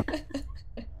 bitch.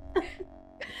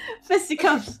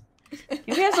 Fisticuffs. Can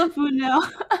we have some food now?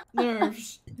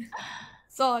 Nerves.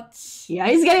 Thoughts. Yeah,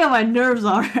 he's getting on my nerves,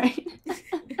 alright.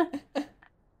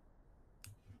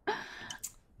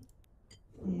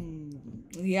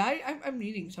 Yeah, I'm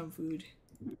needing some food.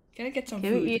 Can I get some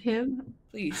Can food? we eat him?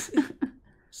 Please.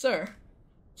 Sir,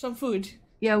 some food.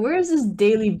 Yeah, where is this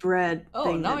daily bread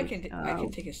thing? Now I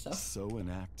can take his stuff. Sow an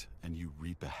act and you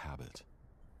reap a habit.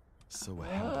 Sow a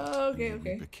habit and okay. you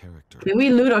reap a character. Can we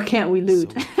loot or can't we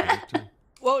loot? Sow a character,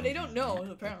 Well, they don't know,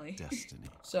 apparently. destiny.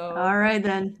 So. Alright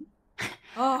then.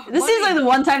 Oh, This seems like the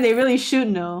one time they really should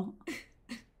know.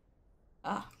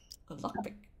 A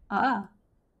lockpick.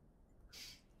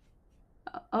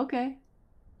 Okay.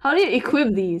 How do you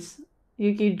equip these?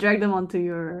 You drag them onto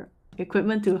your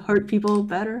equipment to hurt people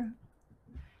better?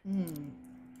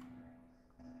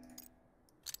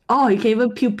 Oh, you can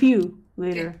even pew pew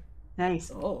later. Nice.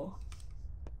 Oh.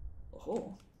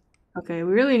 Okay,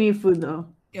 we really need food though.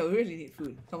 Yeah, we really need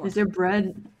food. Come on. Is there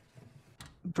bread?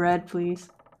 Bread, please.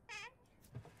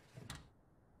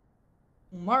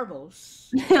 Marbles.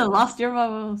 Lost your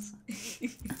marbles.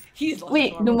 He's lost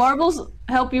Wait, marbles. do marbles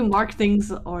help you mark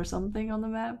things or something on the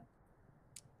map?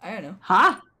 I don't know.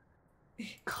 Huh?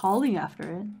 Calling after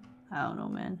it? I don't know,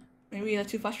 man. Maybe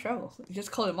too fast travel. You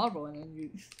just call it marble and then you.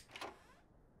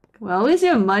 Well, at least you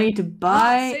have money to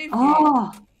buy. save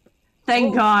Oh,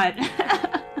 thank God.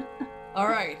 All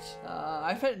right.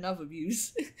 I've had enough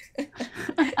abuse.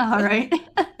 All right.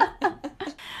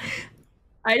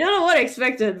 I don't know what I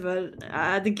expected, but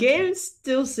the game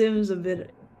still seems a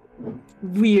bit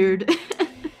weird.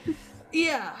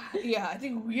 Yeah. I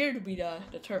think weird would be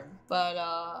the term, but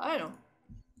I don't know.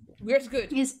 Weird's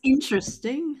good. It's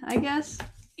interesting, I guess.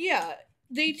 Yeah,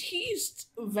 they teased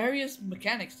various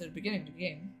mechanics at the beginning of the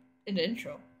game in the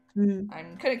intro.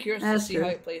 I'm kind of curious to see how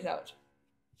it plays out.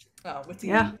 With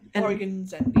the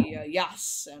organs and the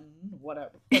yas and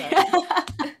whatever.